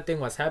similar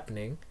thing was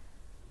happening,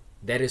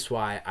 that is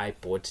why I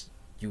bought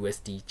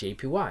USD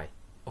JPY.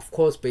 Of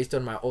course, based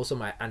on my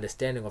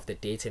understanding of the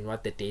data and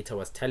what the data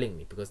was telling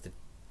me, because the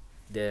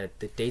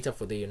data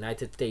for the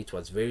United States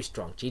was very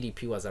strong.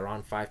 GDP was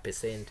around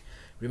 5%.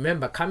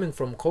 Remember, coming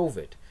from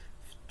COVID,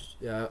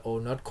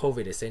 or not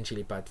COVID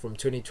essentially, but from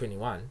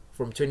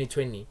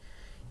 2020,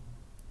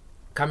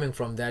 coming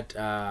from that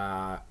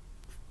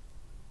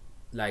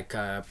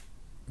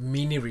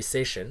mini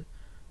recession,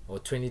 or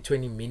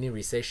 2020 mini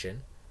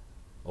recession,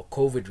 or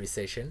COVID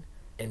recession,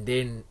 and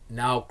then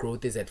now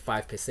growth is at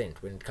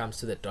 5%. When it comes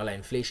to the dollar,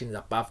 inflation is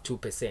above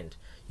 2%,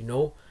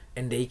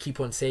 and they keep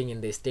on saying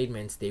in their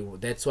statements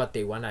that's what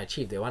they want to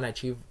achieve. They want to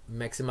achieve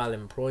maximal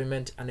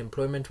employment.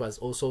 Unemployment was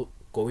also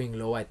going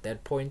low at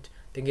that point.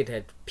 I think it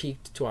had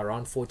peaked to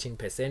around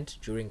 14%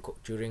 during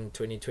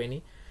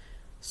 2020.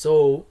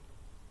 So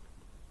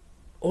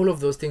all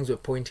of those things were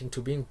pointing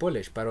to being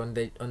bullish, but on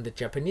the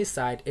Japanese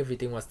side,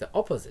 everything was the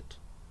opposite.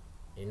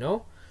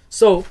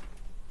 So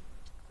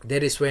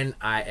that is when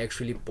I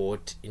actually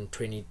bought in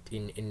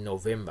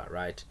November,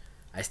 right?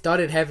 I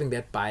started having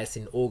that bias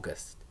in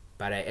August,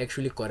 but I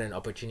actually got an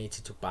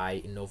opportunity to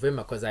buy in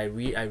November, because I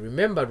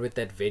remembered with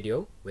that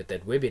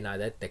webinar,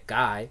 that the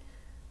guy,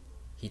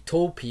 he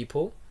told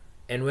people,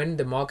 and when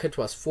the market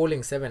was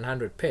falling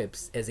 700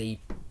 pips as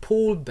a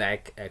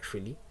pullback,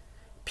 actually,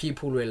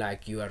 people were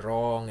like, you are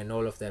wrong and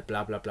all of that,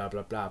 blah blah blah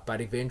blah blah. But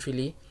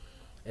eventually,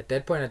 at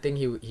that point, I think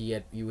you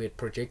had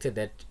projected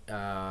that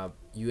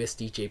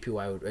USD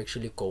JPY would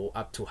actually go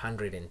up to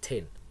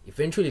 110.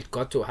 Eventually it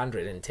got to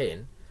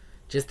 110,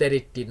 just that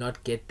it did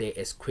not get there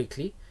as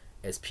quickly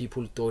as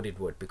people thought it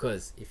would,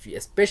 because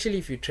especially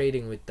if you're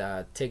trading with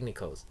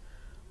technicals,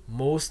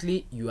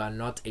 mostly you are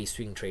not a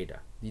swing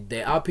trader.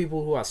 There are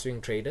people who are swing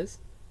traders,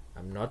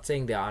 I'm not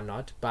saying there are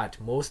not, but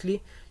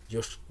mostly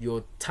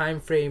your time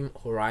frame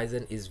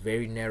horizon is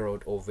very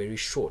narrowed or very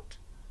short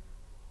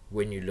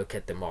when you look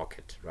at the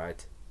market,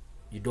 right?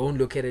 You don't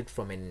look at it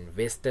from an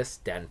investor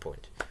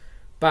standpoint.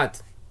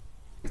 But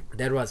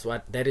that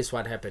is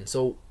what happened.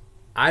 So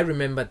I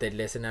remembered that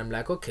lesson. I'm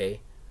like,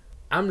 okay,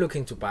 I'm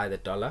looking to buy the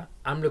dollar,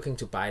 I'm looking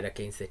to buy it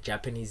against the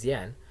Japanese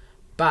yen,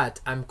 but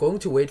I'm going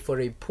to wait for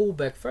a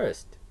pullback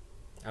first.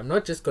 I'm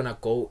not just gonna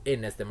go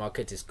in as the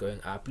market is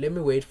going up. Let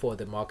me wait for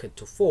the market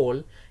to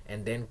fall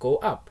and then go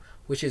up,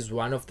 which is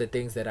one of the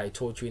things that I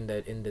taught you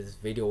in this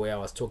video where I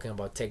was talking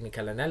about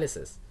technical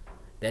analysis.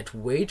 That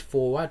wait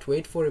for what?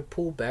 Wait for a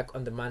pullback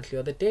on the monthly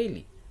or the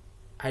daily.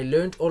 I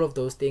learned all of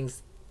those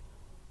things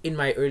in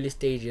my early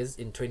stages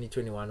in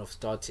 2021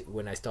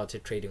 when I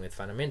started trading with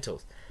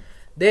fundamentals.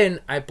 Then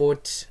I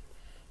bought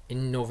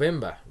in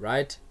November,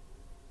 right?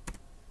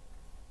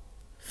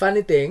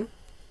 Funny thing,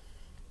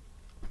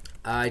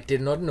 I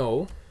did not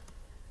know,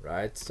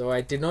 right? So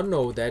I did not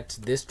know that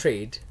this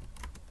trade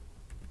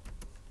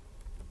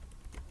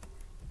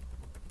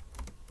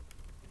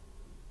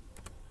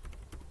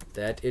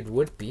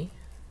would be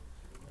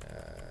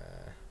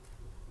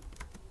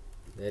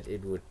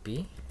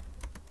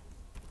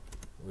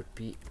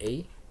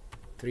a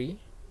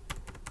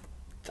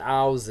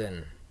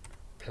 3,000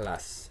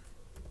 plus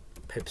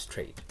pips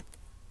trade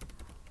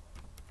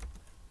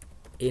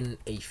in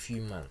a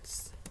few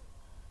months.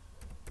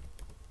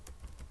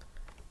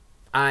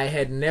 I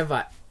had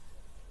never,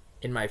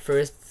 in my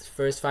first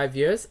 5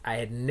 years, I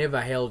had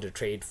never held a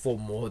trade for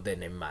more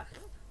than a month.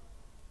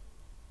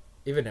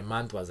 Even a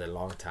month was a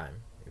long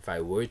time if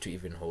I were to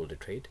even hold a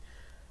trade.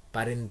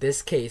 But in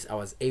this case, I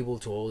was able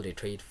to hold a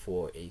trade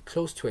for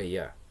close to a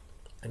year,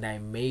 and I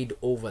made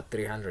over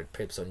 300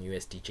 pips on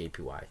USD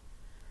JPY.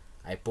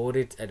 I bought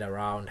it at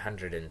around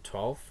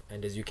 112,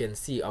 and as you can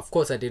see, of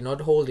course I did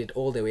not hold it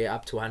all the way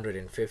up to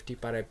 150,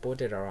 but I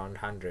bought it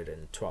around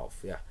 112.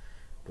 Yeah,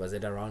 it was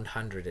at around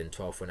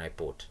 112 when I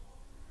bought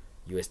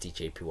USD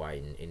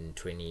JPY in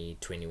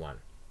 2021,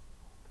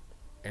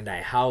 and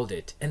I held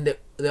it. And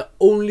the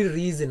only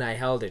reason I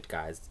held it,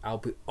 guys, I'll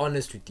be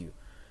honest with you,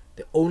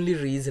 the only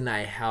reason I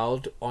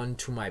held on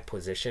to my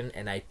position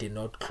and I did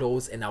not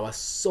close, and I was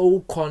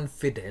so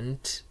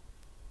confident,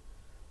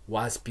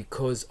 was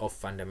because of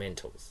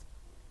fundamentals.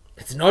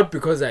 It's not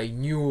because I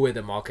knew where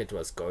the market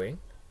was going.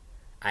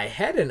 I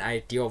had an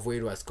idea of where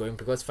it was going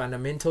because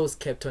fundamentals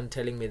kept on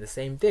telling me the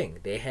same thing.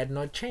 They had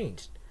not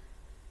changed.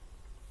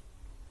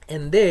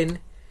 And then,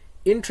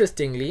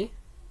 interestingly,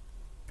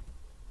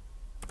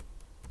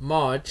 in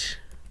March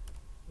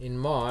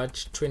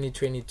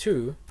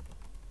 2022,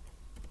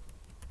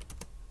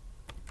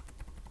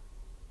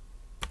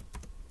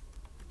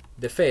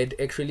 the Fed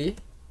actually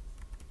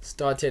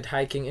started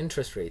hiking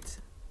interest rates.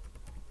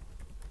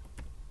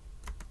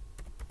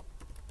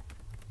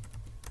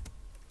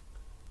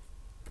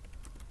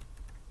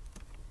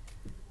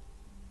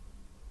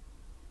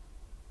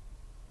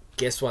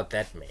 Guess what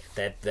that meant?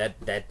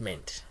 That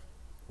meant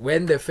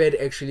when the Fed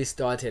actually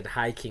started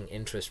hiking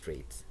interest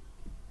rates.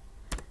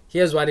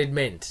 Here's what it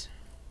meant.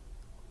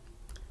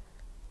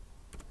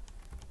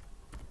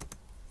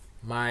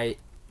 My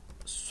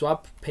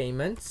swap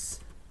payments,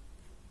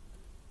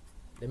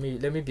 let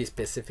me be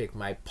specific,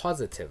 my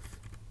positive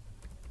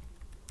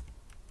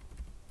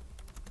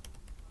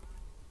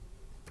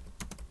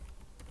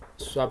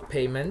swap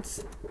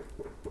payments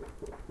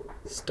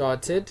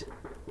started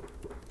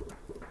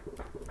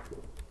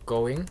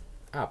going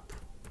up.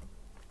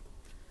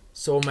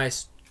 So my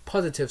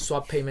positive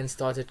swap payments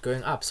started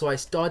going up. So I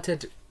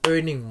started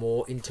earning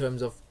more in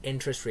terms of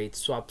interest rate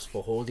swaps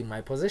for holding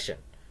my position.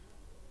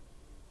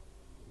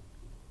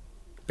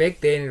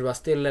 Back then it was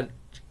still at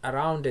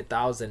around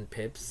 1,000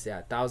 pips. Yeah,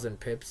 1,000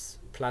 pips,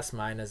 plus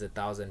minus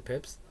 1,000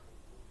 pips.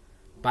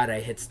 But I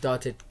had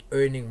started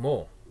earning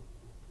more.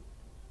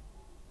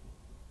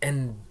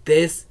 And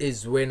this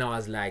is when I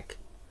was like,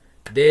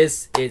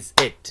 this is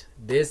it.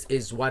 This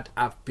is what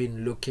I've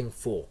been looking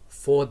for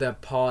the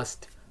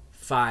past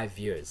 5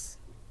 years.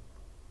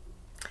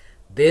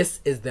 This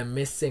is the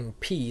missing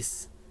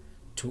piece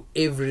to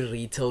every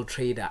retail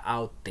trader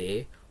out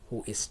there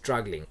who is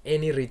struggling.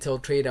 Any retail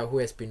trader who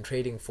has been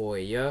trading for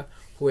a year,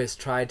 who has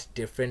tried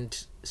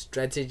different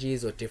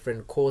strategies or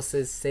different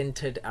courses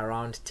centered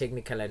around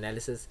technical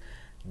analysis,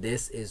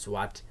 this is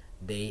what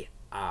they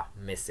are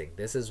missing.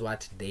 This is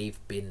what they've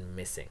been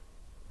missing.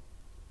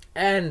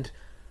 And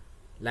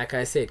like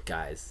I said,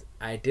 guys,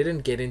 I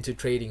didn't get into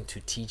trading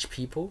to teach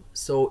people.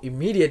 So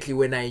immediately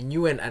when I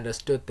knew and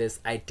understood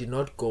this, I did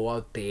not go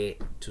out there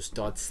to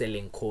start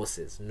selling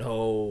courses.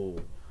 No.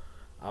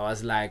 I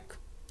was like,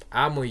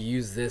 I'm going to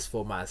use this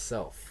for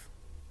myself.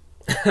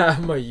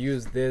 I'm going to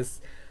use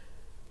this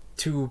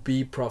to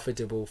be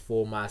profitable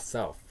for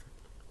myself.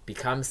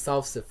 Become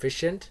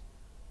self-sufficient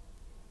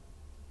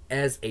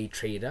as a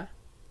trader.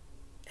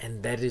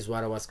 And that is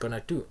what I was going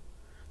to do.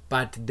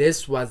 But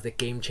this was the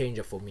game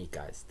changer for me,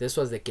 guys. This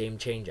was the game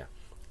changer.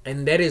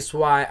 And that is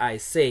why I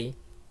say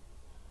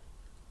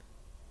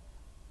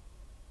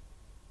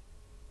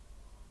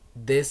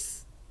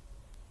this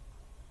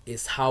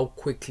is how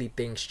quickly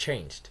things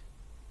changed.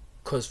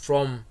 Because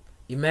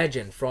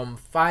imagine from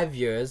 5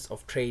 years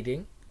of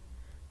trading,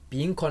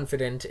 being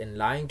confident and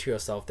lying to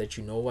yourself that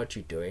you know what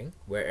you're doing,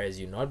 whereas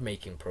you're not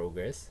making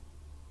progress,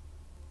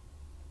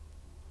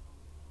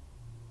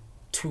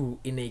 to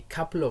in a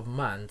couple of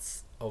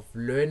months of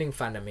learning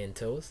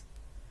fundamentals,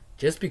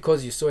 just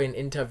because you saw an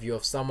interview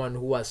of someone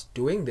who was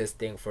doing this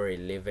thing for a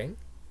living,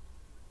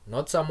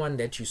 not someone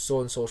that you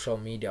saw on social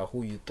media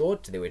who you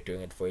thought they were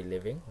doing it for a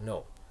living.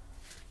 No,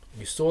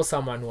 you saw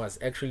someone who was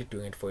actually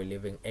doing it for a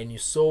living, and you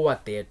saw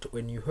what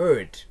when you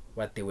heard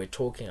what they were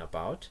talking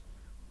about,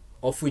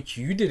 of which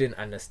you didn't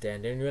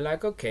understand, and you're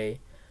like, okay,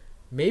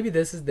 maybe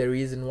this is the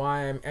reason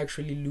why I'm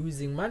actually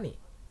losing money.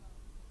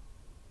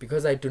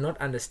 Because I do not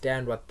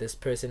understand what this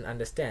person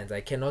understands.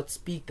 I cannot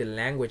speak the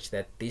language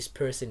that this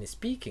person is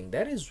speaking.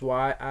 That is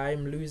why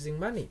I'm losing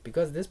money.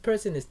 Because this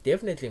person is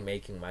definitely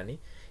making money.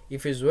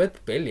 If he's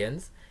worth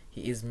billions,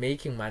 he is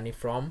making money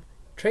from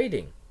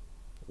trading.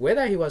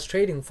 Whether he was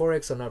trading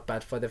Forex or not,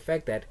 but for the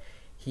fact that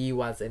he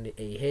was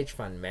a hedge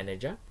fund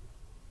manager,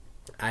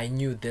 I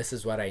knew this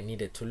is what I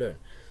needed to learn.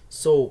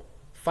 So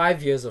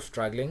 5 years of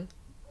struggling,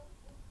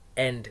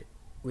 and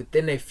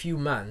within a few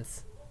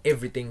months,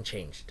 everything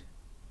changed.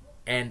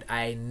 And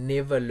I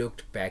never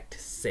looked back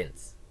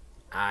since.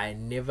 I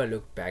never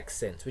looked back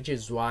since, which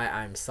is why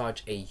I'm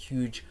such a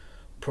huge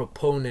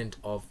proponent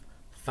of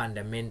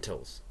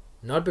fundamentals.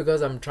 Not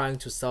because I'm trying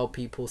to sell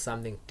people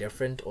something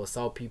different or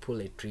sell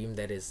people a dream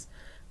that is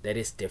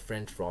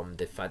different from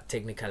the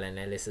technical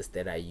analysis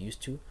that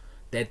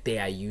they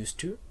are used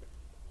to,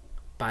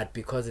 but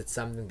because it's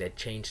something that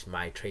changed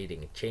my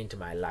trading, it changed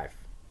my life.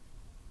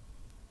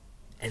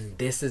 And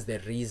this is the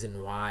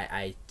reason why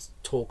I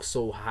talk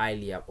so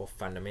highly of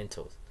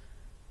fundamentals.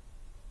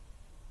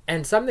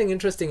 And something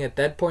interesting at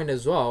that point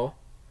as well,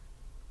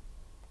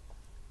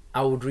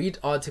 I would read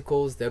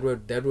articles that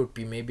would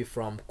be maybe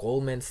from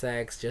Goldman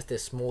Sachs, just a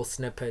small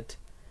snippet,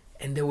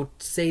 and they would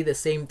say the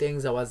same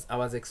things I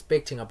was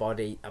expecting about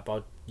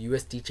USD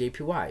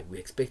JPY. We're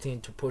expecting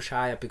it to push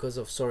higher because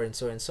of so and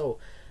so and so.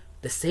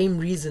 The same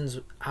reasons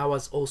I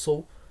was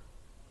also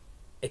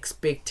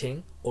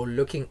expecting or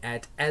looking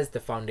at as the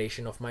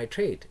foundation of my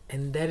trade.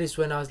 And that is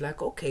when I was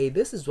like, okay,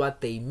 this is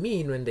what they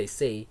mean when they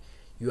say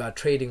you are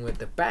trading with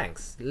the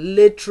banks.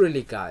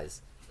 Literally,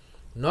 guys.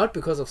 Not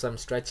because of some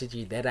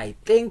strategy that I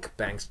think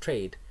banks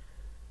trade.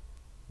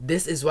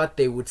 This is what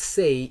they would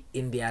say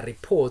in their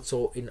reports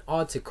or in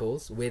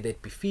articles where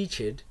they'd be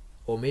featured,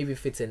 or maybe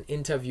if it's an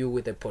interview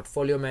with a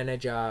portfolio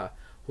manager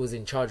who's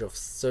in charge of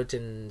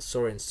certain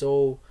so and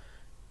so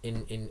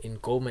in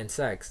Goldman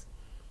Sachs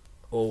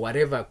or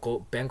whatever,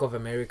 Bank of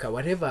America,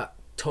 whatever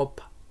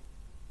top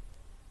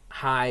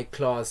high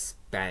class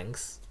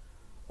banks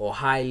or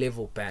high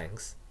level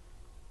banks,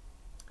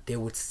 they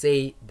would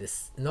say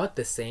this, not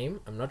the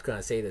same, I'm not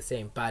gonna say the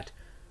same, but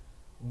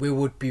we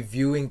would be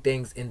viewing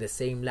things in the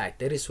same light.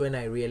 That is when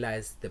I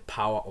realized the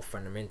power of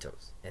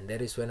fundamentals, and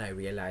that is when I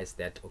realized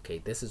that, okay,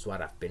 this is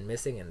what I've been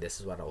missing and this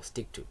is what I'll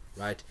stick to,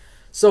 right?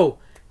 So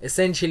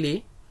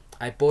essentially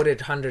I bought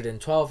it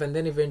 112, and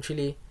then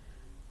eventually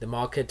the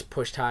market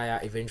pushed higher.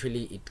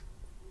 Eventually it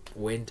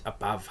went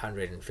above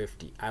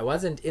 150. I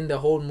wasn't in the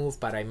whole move,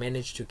 but I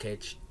managed to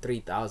catch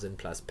 3,000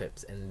 plus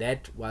pips, and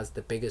that was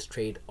the biggest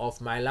trade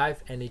of my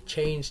life, and it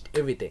changed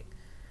everything.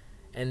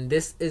 And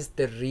this is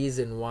the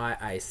reason why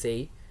I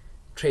say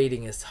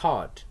trading is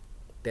hard.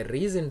 The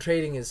reason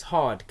trading is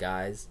hard,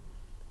 guys,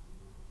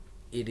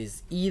 it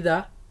is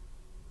either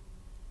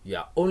you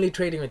are only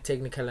trading with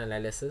technical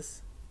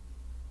analysis,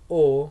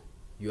 or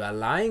you are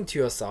lying to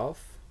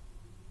yourself,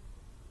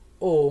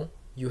 or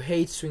you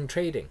hate swing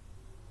trading.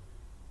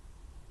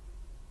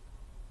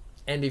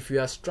 And if you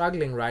are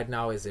struggling right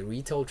now as a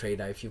retail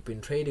trader, if you've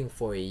been trading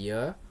for a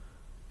year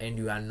and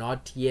you are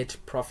not yet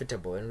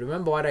profitable, and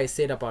remember what I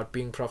said about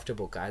being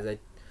profitable, guys,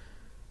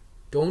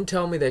 don't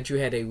tell me that you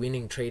had a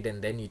winning trade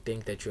and then you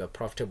think that you are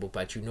profitable,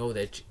 but you know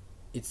that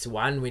it's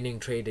one winning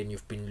trade and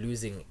you've been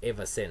losing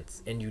ever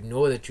since, and you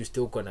know that you're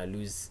still gonna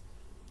lose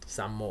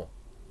some more.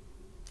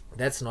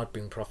 That's not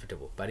being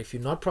profitable. But if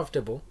you're not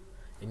profitable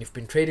and you've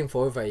been trading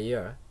for over a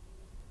year,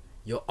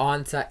 your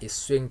answer is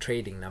swing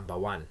trading, number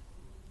one.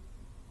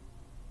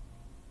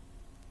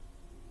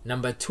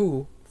 Number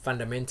two,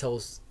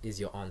 fundamentals is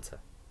your answer.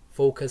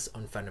 Focus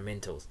on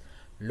fundamentals.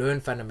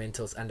 Learn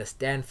fundamentals.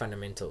 Understand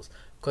fundamentals.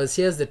 Because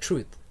here's the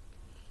truth.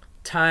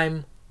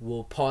 Time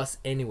will pass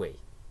anyway.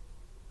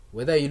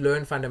 Whether you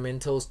learn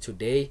fundamentals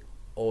today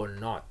or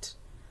not,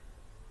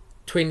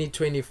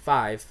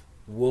 2025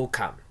 will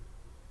come.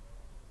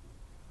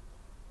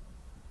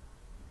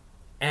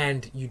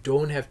 And you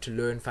don't have to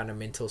learn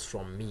fundamentals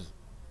from me.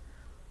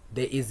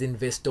 There is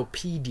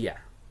Investopedia.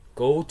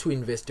 Go to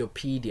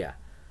Investopedia.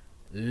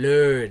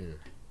 Learn.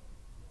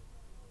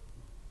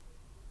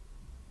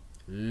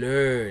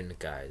 Learn,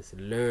 guys.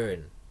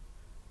 Learn.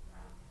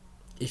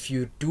 If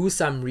you do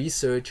some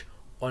research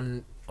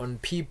on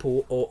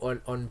people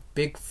or on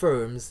big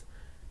firms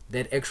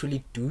that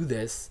actually do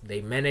this,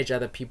 they manage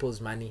other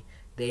people's money,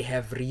 they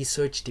have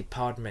research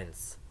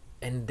departments.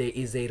 And there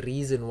is a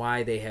reason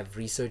why they have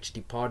research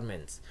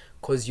departments,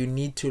 because you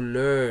need to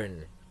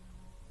learn.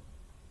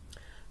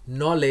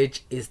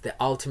 Knowledge is the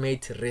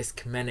ultimate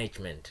risk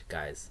management,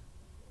 guys.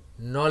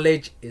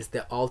 Knowledge is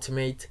the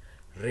ultimate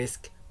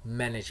risk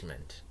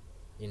management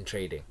in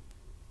trading.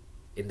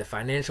 In the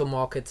financial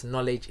markets,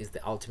 knowledge is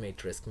the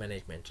ultimate risk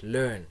management.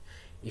 Learn.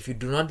 If you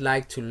do not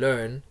like to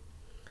learn,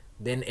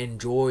 then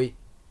enjoy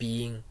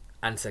being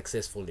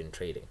unsuccessful in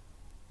trading.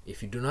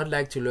 If you do not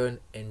like to learn,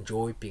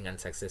 enjoy being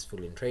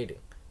unsuccessful in trading.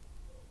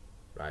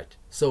 Right?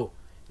 So,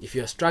 if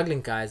you're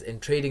struggling, guys,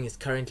 and trading is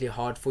currently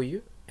hard for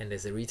you, and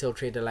as a retail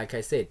trader, like I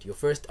said, your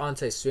first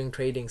answer is swing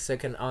trading.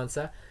 Second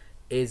answer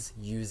is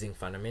using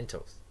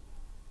fundamentals.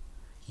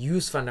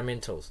 Use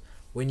fundamentals.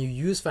 When you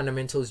use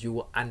fundamentals, you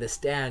will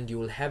understand, you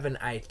will have an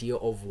idea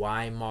of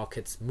why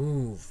markets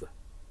move.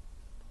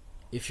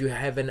 If you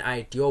have an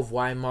idea of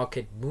why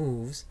market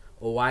moves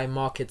or why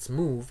markets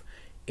move,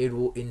 it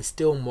will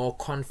instill more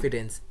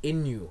confidence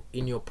in you,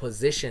 in your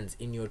positions,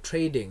 in your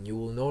trading. You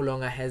will no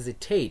longer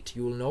hesitate.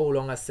 You will no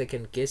longer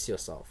second guess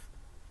yourself.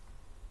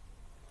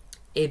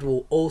 It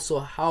will also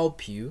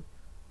help you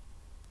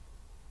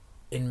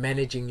in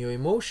managing your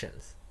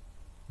emotions,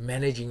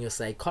 managing your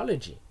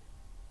psychology.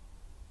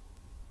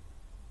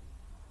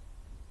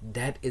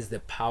 That is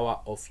the power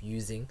of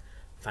using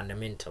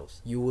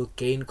fundamentals. You will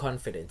gain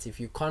confidence. If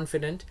you're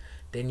confident,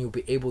 then you'll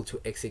be able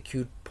to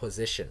execute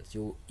positions.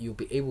 You'll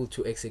be able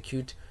to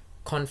execute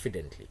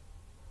confidently.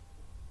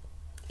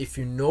 If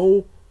you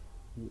know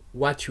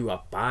what you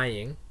are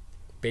buying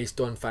based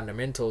on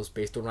fundamentals,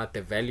 based on what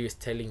the value is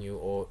telling you,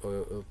 or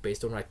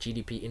based on what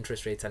GDP,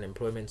 interest rates,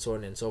 unemployment, so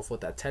on and so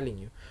forth are telling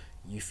you,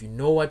 if you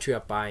know what you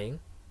are buying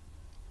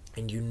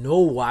and you know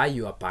why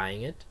you are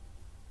buying it,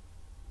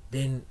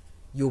 then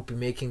you'll be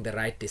making the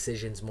right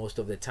decisions most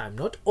of the time.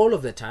 Not all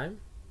of the time,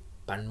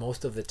 but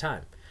most of the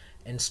time.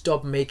 And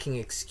stop making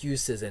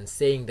excuses and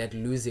saying that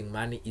losing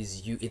money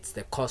is it's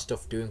the cost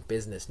of doing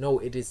business. No,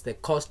 it is the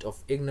cost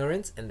of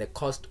ignorance and the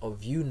cost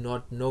of you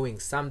not knowing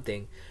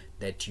something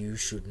that you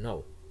should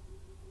know.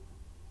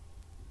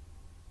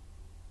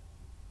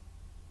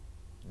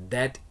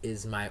 That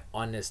is my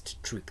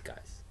honest truth,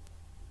 guys.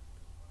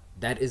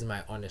 That is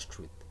my honest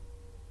truth.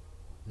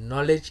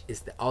 Knowledge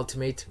is the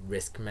ultimate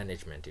risk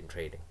management in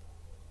trading.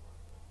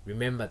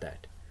 Remember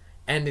that.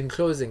 And in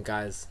closing,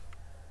 guys,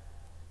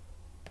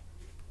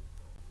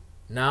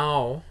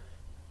 now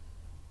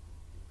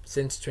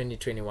since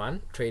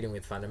 2021 trading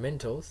with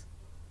fundamentals,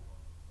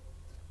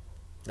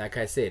 like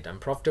I said, I'm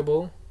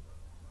profitable,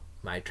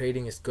 my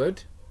trading is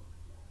good,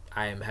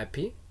 I am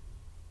happy.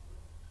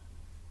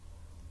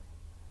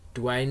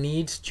 Do I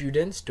need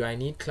students? Do I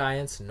need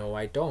clients? No,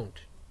 I don't.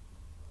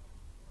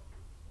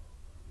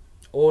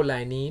 All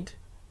I need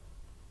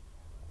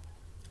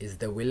is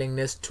the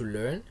willingness to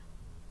learn.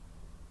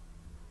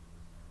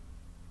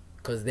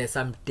 Because there's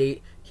some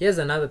here's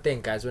another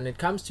thing, guys. When it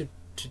comes to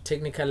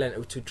technical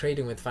and to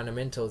trading with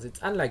fundamentals,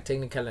 it's unlike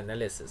technical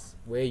analysis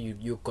where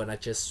you're gonna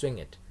just swing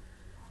it.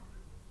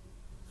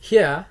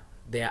 Here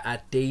there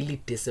are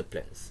daily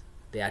disciplines.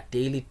 There are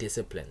daily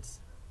disciplines.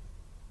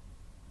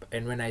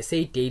 And when I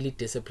say daily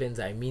disciplines,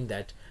 I mean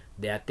that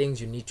there are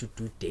things you need to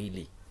do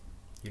daily.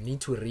 You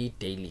need to read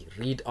daily.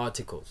 Read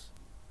articles.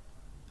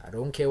 I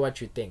don't care what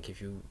you think. If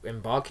you're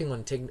embarking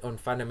on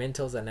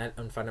fundamentals and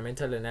on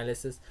fundamental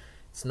analysis,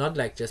 it's not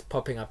like just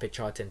popping up a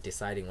chart and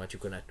deciding what you're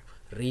gonna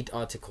do. Read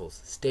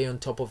articles. Stay on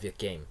top of your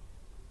game.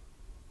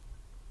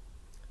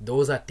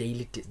 Those are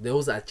daily.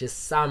 Those are just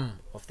some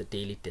of the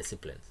daily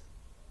disciplines,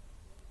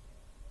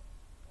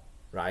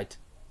 right?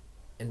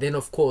 And then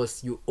of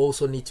course you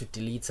also need to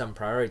delete some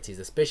priorities,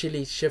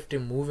 especially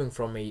moving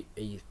from a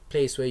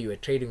place where you are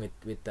trading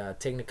with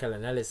technical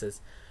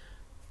analysis.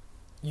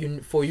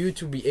 For you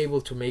to be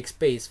able to make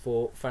space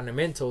for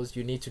fundamentals,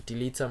 you need to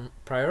delete some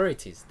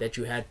priorities that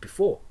you had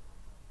before,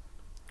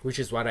 which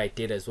is what I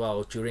did as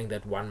well during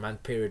that 1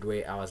 month period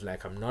where I was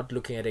like, I'm not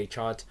looking at a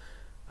chart,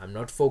 I'm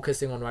not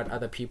focusing on what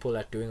other people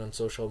are doing on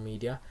social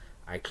media.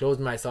 I closed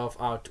myself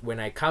out. When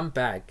I come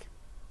back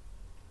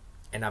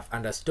and I've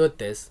understood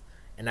this,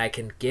 and I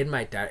can get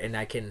and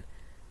I can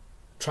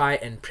try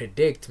and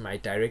predict my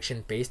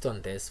direction based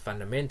on this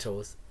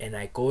fundamentals, and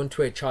I go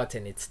into a chart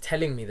and it's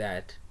telling me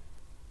that,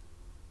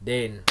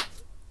 then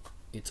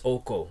it's all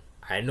go.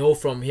 I know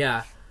from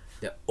here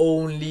the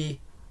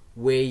only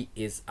way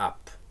is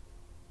up,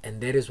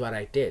 and that is what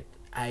I did.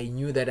 I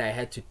knew that I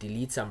had to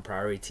delete some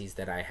priorities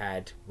that I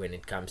had when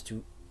it comes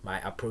to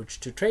my approach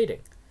to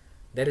trading.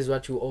 That is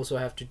what you also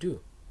have to do,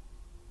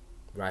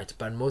 right?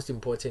 But most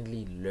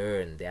importantly,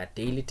 learn. There are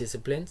daily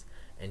disciplines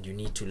and you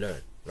need to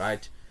learn,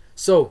 right?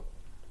 So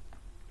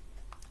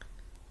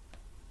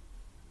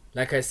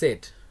like I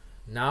said,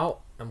 now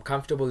I'm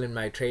comfortable in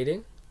my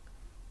trading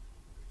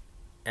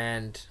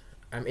and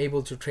I'm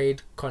able to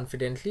trade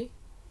confidently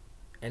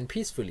and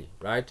peacefully,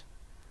 right?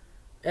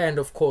 And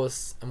of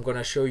course I'm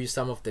gonna show you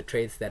some of the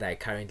trades that I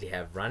currently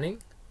have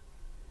running.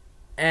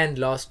 And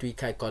last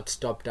week I got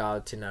stopped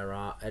out in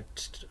around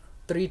at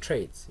 4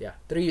 trades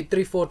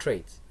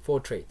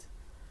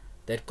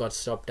that got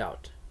stopped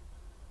out.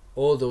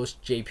 All those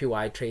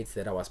JPY trades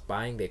that I was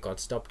buying, they got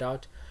stopped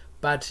out.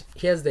 But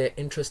here's the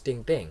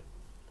interesting thing.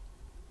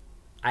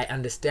 I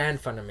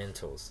understand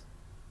fundamentals.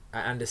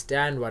 I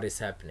understand what is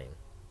happening.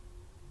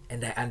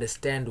 And I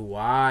understand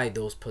why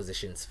those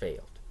positions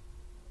failed.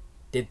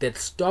 Did that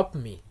stop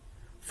me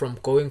from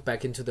going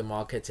back into the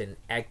market and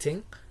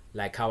acting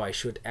like how I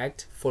should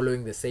act,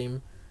 following the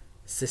same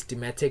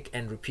systematic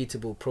and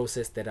repeatable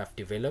process that I've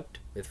developed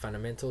with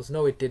fundamentals?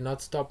 No, it did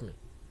not stop me,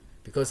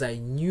 because I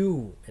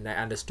knew and I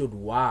understood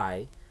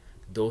why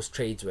those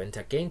trades went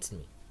against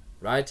me,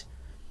 right?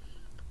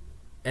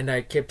 And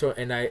I kept on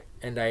and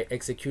I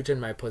executed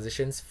my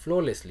positions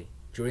flawlessly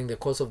during the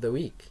course of the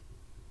week,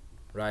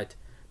 right?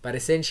 But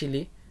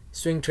essentially,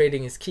 swing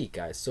trading is key,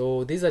 guys.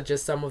 So these are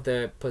just some of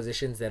the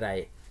positions that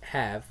I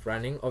have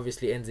running.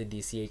 Obviously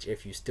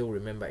NZDCHF, you still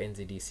remember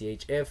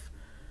NZDCHF,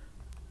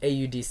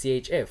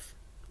 AUDCHF,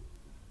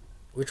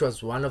 which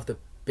was one of the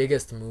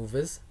biggest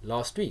movers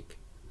last week.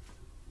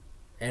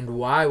 And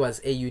why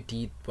was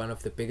AUD one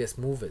of the biggest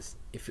movers?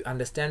 If you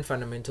understand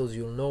fundamentals,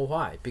 you'll know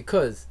why.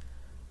 Because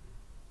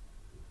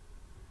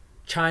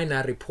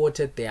China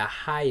reported their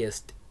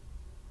highest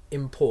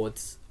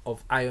imports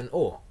of iron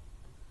ore.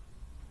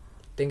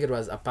 I think it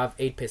was above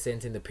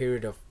 8% in the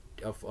period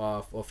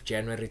of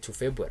January to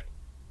February.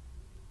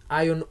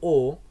 Iron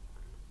ore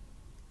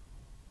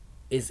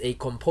is a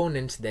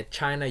component that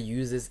China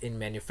uses in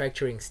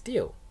manufacturing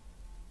steel.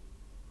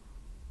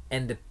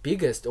 And the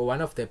biggest, or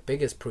one of the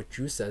biggest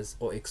producers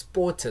or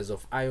exporters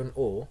of iron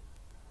ore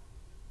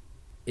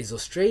is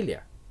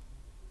Australia.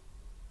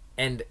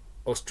 And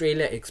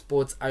Australia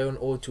exports iron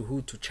ore to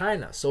who? To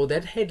China. So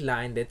that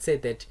headline that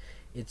said that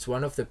it's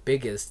one of the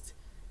biggest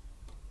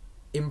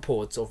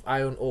imports of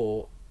iron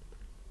ore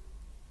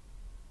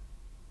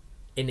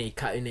in a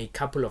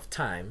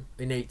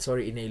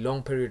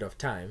long period of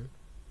time,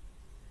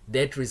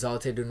 that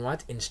resulted in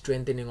what? In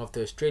strengthening of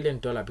the Australian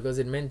dollar, because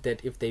it meant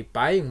that if they're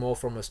buying more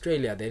from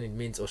Australia, then it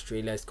means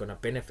Australia is gonna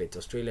benefit,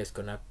 Australia is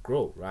gonna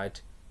grow, right?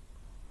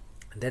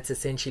 And that's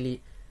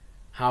essentially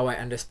how I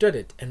understood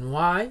it. And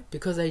why?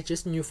 Because I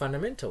just knew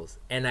fundamentals,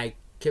 and I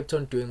kept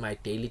on doing my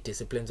daily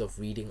disciplines of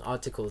reading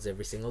articles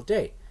every single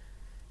day,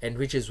 and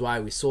which is why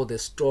we saw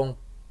this strong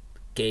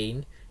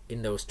gain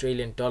in the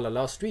Australian dollar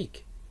last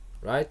week,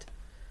 right?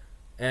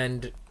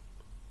 And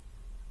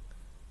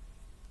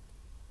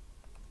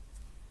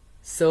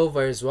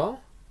silver as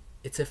well,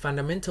 it's a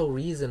fundamental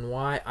reason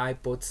why I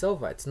bought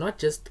silver. It's not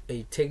just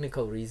a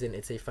technical reason,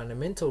 it's a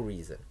fundamental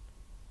reason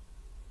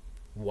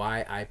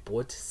why I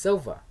bought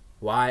silver,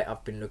 why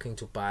I've been looking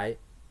to buy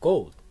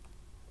gold,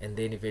 and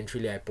then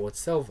eventually I bought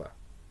silver.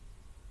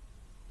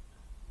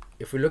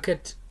 If we look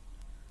at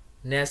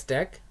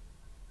Nasdaq,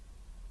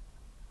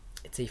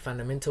 it's a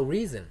fundamental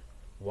reason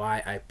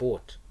why I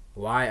bought,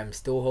 why I'm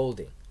still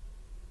holding.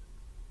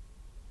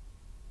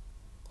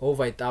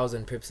 Over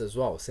 1,000 pips as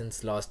well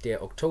since last year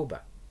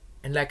October.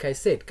 And like I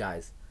said,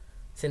 guys,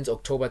 since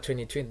October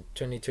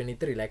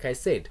 2023, like I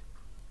said,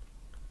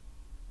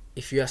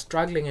 if you are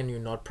struggling and you're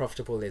not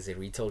profitable as a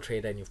retail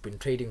trader and you've been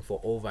trading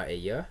for over a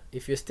year,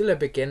 if you're still a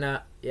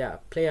beginner, yeah,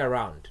 play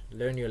around,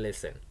 learn your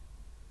lesson.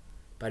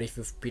 But if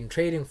you've been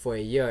trading for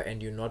a year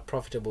and you're not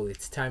profitable,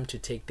 it's time to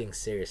take things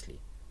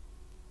seriously.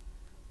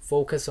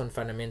 Focus on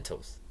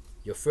fundamentals.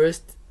 Your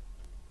first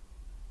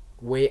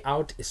way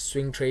out is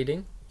swing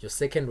trading. Your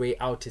second way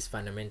out is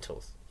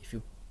fundamentals. If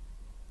you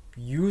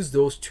use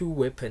those two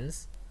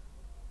weapons,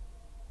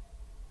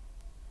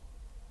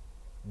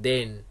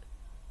 then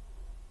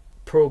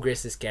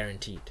progress is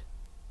guaranteed.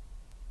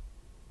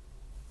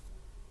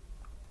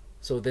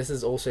 So this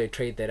is also a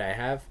trade that I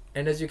have,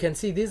 and as you can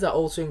see, these are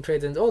all swing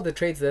trades, and all the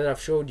trades that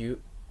I've showed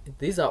you,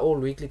 these are all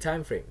weekly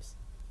time frames.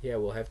 Here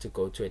we'll have to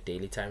go to a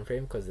daily time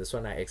frame because this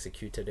one I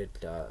executed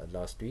it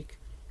last week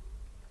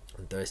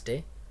on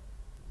Thursday.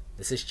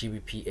 This is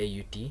GBP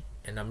AUD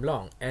and I'm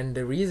long, and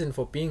the reason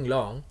for being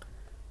long,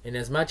 in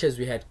as much as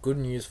we had good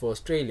news for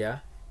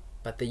Australia,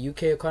 but the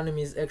UK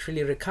economy is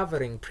actually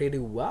recovering pretty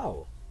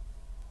well.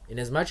 In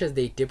as much as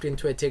they dipped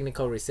into a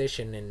technical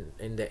recession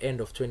in the end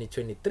of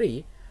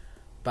 2023,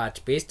 but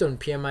based on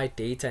PMI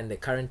data and the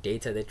current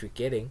data that we're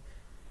getting,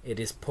 it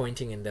is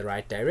pointing in the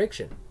right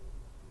direction.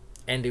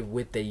 And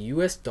with the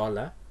US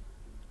dollar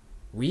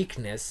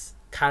weakness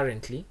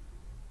currently,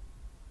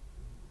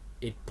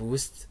 it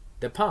boosts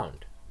the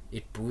pound,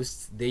 it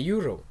boosts the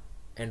euro,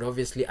 and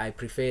obviously I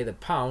prefer the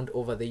pound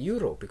over the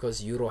euro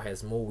because euro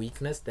has more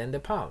weakness than the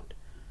pound,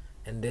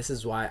 and this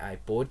is why I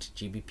bought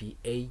GBP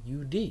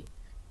AUD,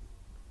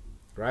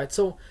 right?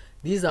 So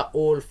these are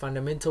all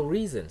fundamental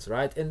reasons,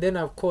 right? And then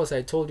of course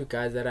I told you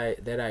guys that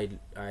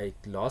I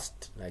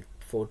lost like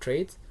 4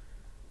 trades,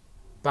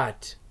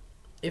 but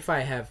if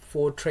I have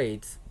 4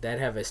 trades that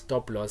have a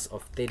stop loss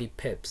of 30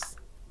 pips,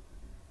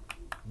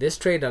 this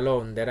trade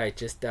alone that I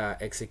just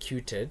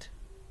executed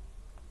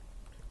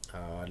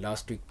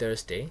last week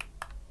Thursday,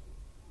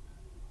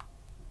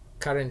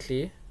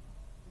 currently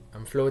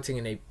I'm floating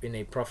in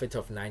a profit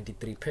of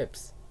 93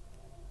 pips.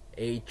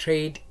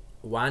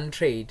 One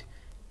trade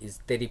is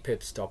 30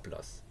 pips stop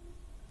loss.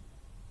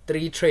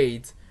 3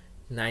 trades,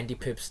 90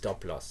 pips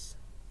stop loss.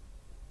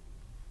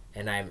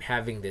 And I'm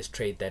having this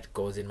trade that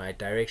goes in my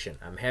direction.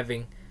 I'm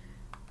having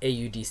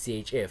AUD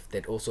CHF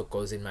that also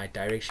goes in my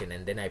direction,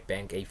 and then I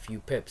bank a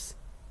few pips,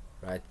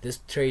 right? This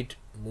trade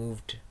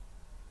moved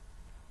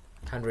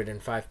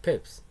 105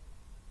 pips,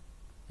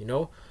 you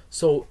know.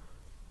 So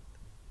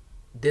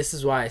this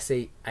is why I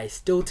say I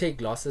still take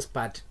losses,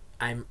 but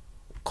I'm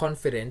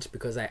confident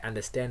because I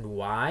understand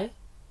why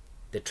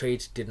the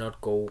trade did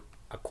not go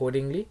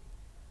accordingly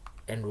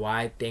and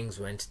why things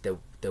went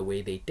the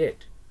way they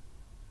did,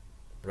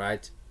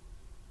 right?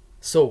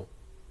 So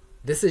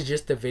this is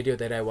just the video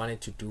that I wanted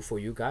to do for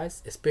you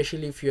guys,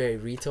 especially if you're a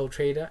retail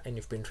trader and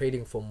you've been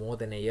trading for more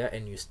than a year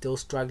and you're still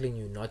struggling,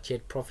 you're not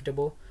yet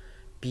profitable.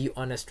 Be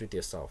honest with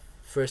yourself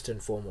first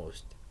and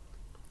foremost.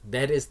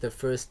 That is the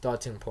first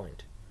starting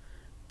point.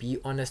 Be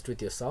honest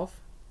with yourself.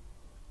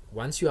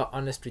 Once you are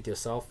honest with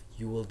yourself,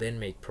 you will then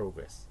make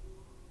progress.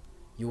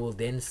 You will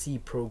then see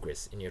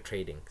progress in your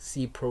trading,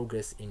 see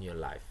progress in your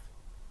life.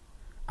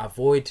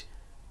 Avoid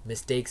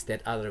mistakes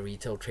that other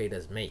retail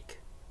traders make.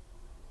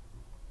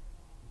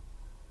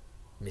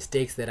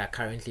 Mistakes that are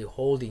currently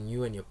holding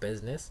you and your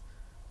business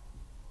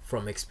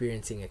from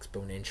experiencing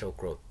exponential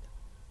growth.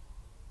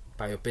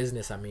 By your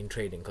business, I mean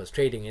trading, because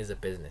trading is a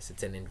business.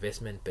 It's an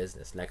investment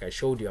business. Like I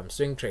showed you, I'm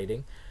swing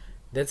trading.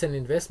 That's an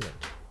investment.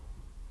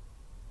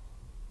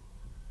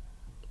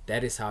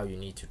 That is how you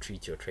need to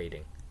treat your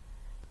trading.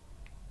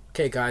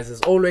 Okay guys,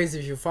 as always,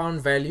 if you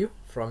found value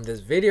from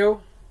this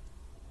video,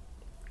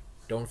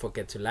 don't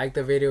forget to like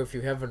the video. If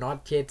you have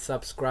not yet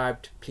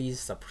subscribed, please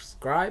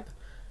subscribe.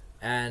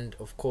 And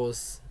of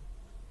course,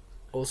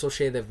 also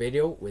share the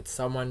video with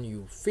someone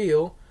you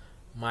feel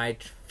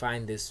might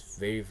find this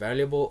very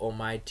valuable or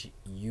might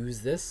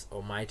use this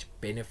or might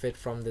benefit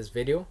from this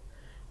video.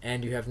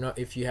 And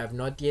if you have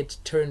not yet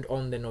turned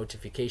on the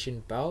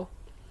notification bell,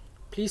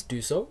 please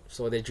do so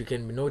that you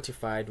can be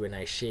notified when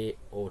I share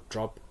or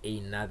drop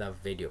another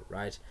video,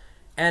 right?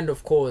 And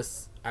of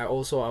course, I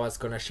was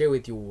gonna share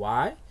with you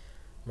why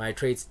my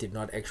trades did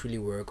not actually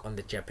work on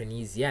the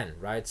Japanese yen,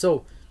 right?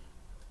 So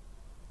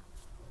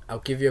I'll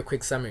give you a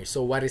quick summary.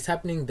 So what is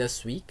happening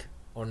this week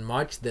on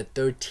March the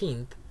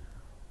 13th,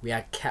 we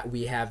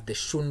have the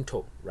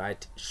Shunto,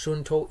 right?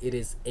 Shunto, it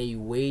is a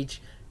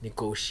wage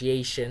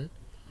negotiation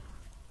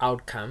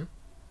outcome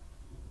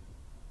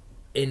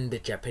in the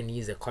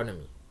Japanese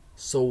economy.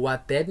 So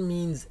what that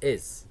means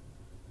is,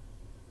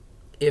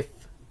 if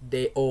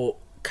they, or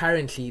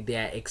currently they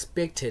are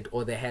expected,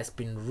 or there has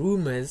been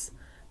rumors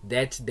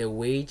that the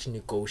wage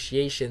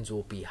negotiations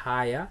will be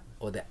higher,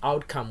 or the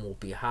outcome will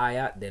be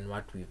higher than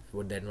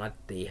what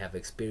they have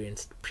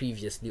experienced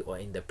previously or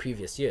in the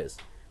previous years.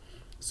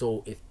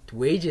 So if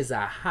wages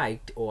are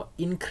hiked or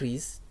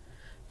increased,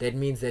 that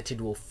means that it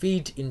will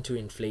feed into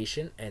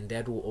inflation, and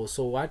that will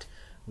also what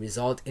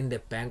result in the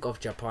Bank of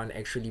Japan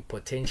actually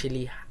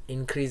potentially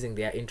increasing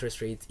their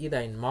interest rates either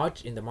in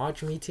the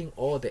March meeting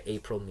or the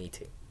April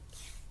meeting.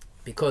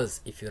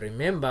 Because if you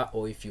remember,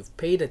 or if you've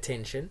paid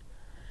attention,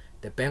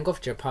 the Bank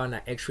of Japan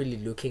are actually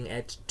looking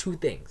at two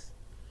things.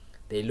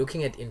 They're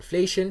looking at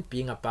inflation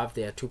being above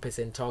their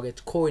 2%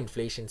 target, core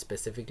inflation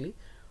specifically,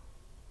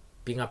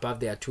 being above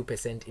their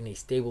 2% in a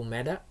stable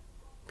manner,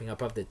 being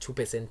above the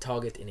 2%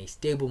 target in a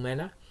stable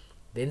manner.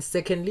 Then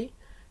secondly,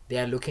 they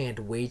are looking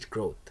at wage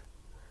growth.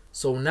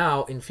 So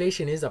now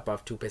inflation is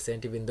above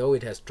 2%, even though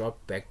it has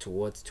dropped back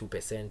towards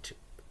 2%.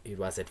 It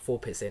was at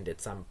 4% at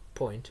some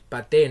point.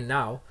 But then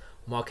now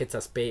markets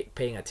are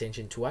paying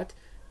attention to what?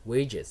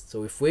 Wages.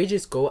 So if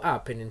wages go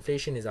up and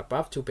inflation is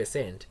above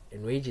 2%,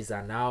 and wages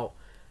are now,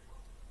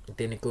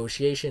 the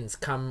negotiations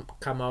come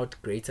out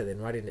greater than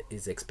what it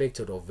is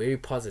expected, or very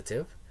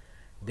positive,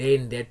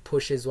 then that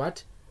pushes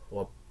what,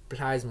 or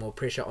applies more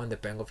pressure on the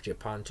Bank of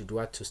Japan to do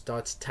what? To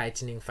start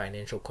tightening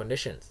financial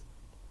conditions.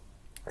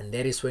 And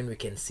that is when we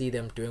can see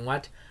them doing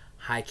what?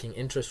 Hiking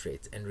interest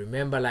rates. And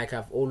remember, like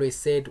I've always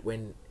said,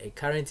 when a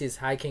currency is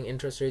hiking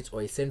interest rates,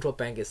 or a central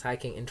bank is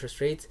hiking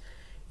interest rates,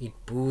 it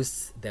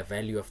boosts the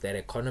value of that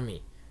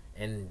economy,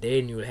 and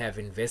then you'll have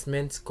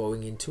investments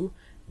going into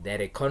that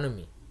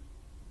economy,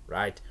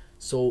 right?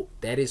 So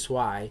that is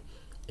why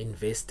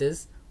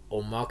investors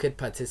or market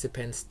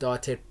participants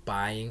started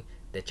buying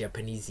the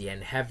Japanese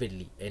yen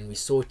heavily, and we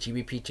saw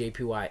GBP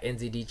JPY,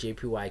 NZD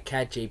JPY,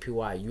 CAD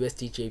JPY,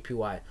 USD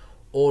JPY,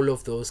 all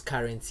of those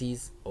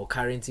currencies or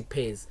currency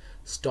pairs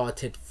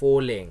started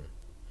falling,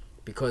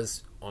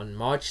 because on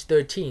March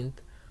 13th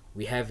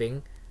we're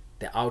having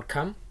the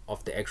outcome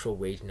of the actual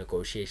wage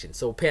negotiation.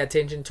 So pay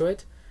attention to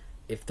it.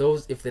 If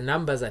the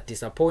numbers are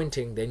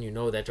disappointing, then you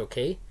know that,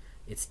 okay,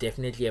 it's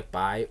definitely a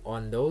buy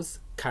on those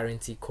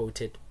currency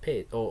quoted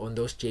pairs, or on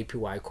those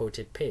JPY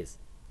quoted pairs,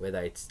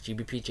 whether it's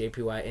GBP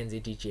JPY,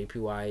 NZD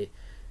JPY,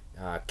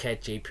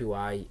 CAD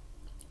JPY,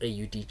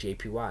 AUD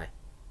JPY.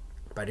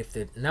 But if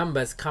the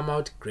numbers come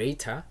out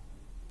greater,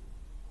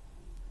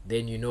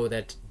 then you know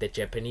that the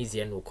Japanese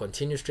yen will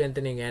continue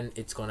strengthening, and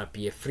it's gonna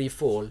be a free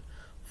fall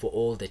for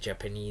all the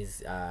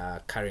Japanese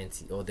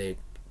currency, or the,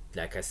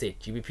 like I said,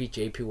 GBP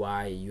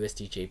JPY,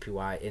 USD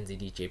JPY,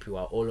 NZD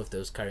JPY, all of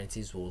those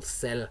currencies will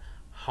sell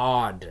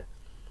hard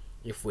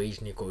if wage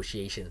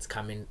negotiations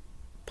come in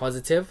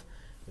positive.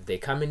 If they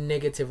come in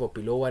negative or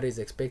below what is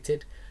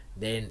expected,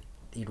 then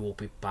it will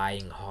be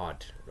buying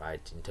hard,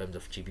 right? In terms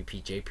of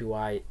GBP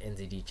JPY,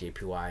 NZD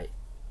JPY,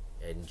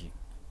 and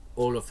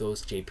all of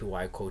those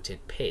JPY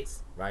quoted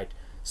pairs, right?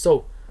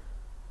 So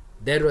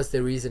that was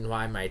the reason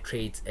why my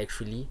trades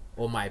actually,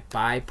 or my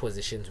buy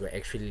positions, were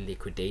actually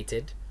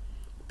liquidated,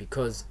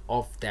 because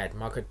of that.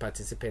 Market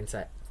participants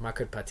are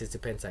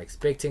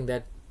expecting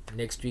that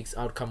next week's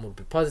outcome will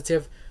be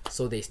positive,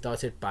 so they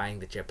started buying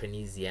the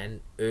Japanese yen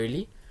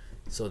early,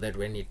 so that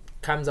when it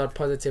comes out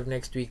positive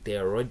next week, they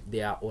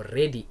are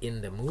already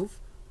in the move,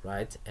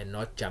 right, and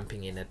not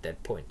jumping in at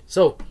that point.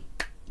 So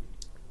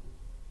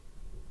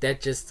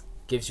that just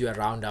gives you a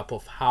roundup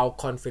of how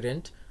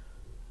confident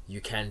you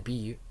can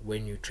be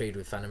when you trade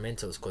with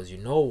fundamentals, because you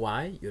know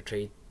why your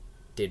trade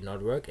did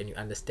not work, and you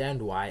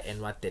understand why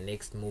and what the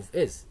next move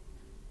is.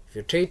 If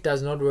your trade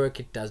does not work,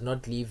 it does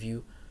not leave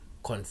you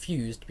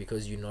confused,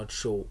 because you're not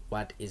sure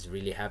what is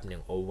really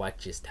happening or what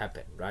just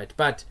happened, right?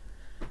 But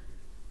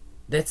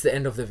that's the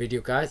end of the video,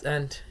 guys,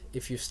 and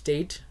if you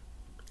stayed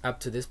up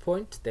to this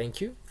point,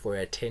 thank you for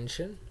your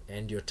attention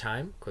and your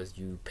time, because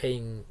you're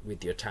paying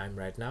with your time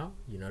right now.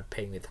 You're not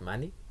paying with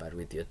money, but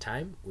with your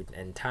time,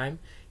 and time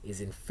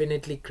is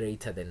infinitely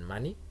greater than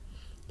money.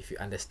 If you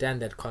understand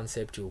that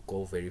concept, you'll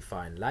go very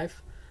far in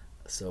life.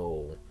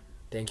 So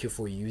thank you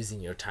for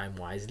using your time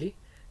wisely.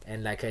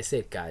 And like I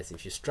said, guys,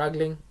 if you're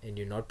struggling and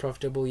you're not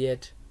profitable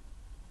yet,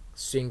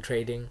 swing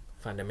trading,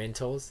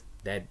 fundamentals,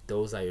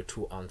 those are your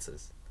two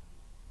answers.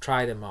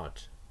 Try them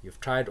out. You've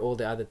tried all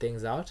the other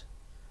things out,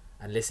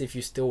 unless if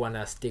you still want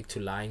to stick to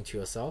lying to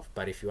yourself.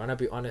 But if you want to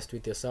be honest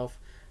with yourself,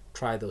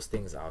 try those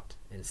things out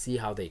and see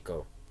how they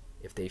go.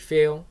 If they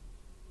fail,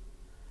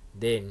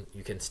 then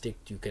you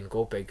can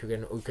go back.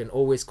 You can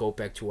always go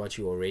back to what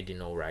you already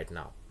know right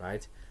now,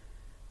 right?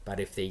 But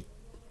if they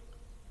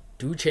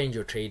do change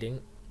your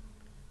trading,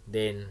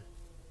 then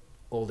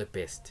all the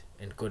best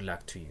and good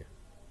luck to you.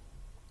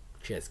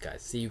 Cheers,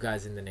 guys. See you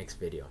guys in the next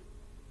video.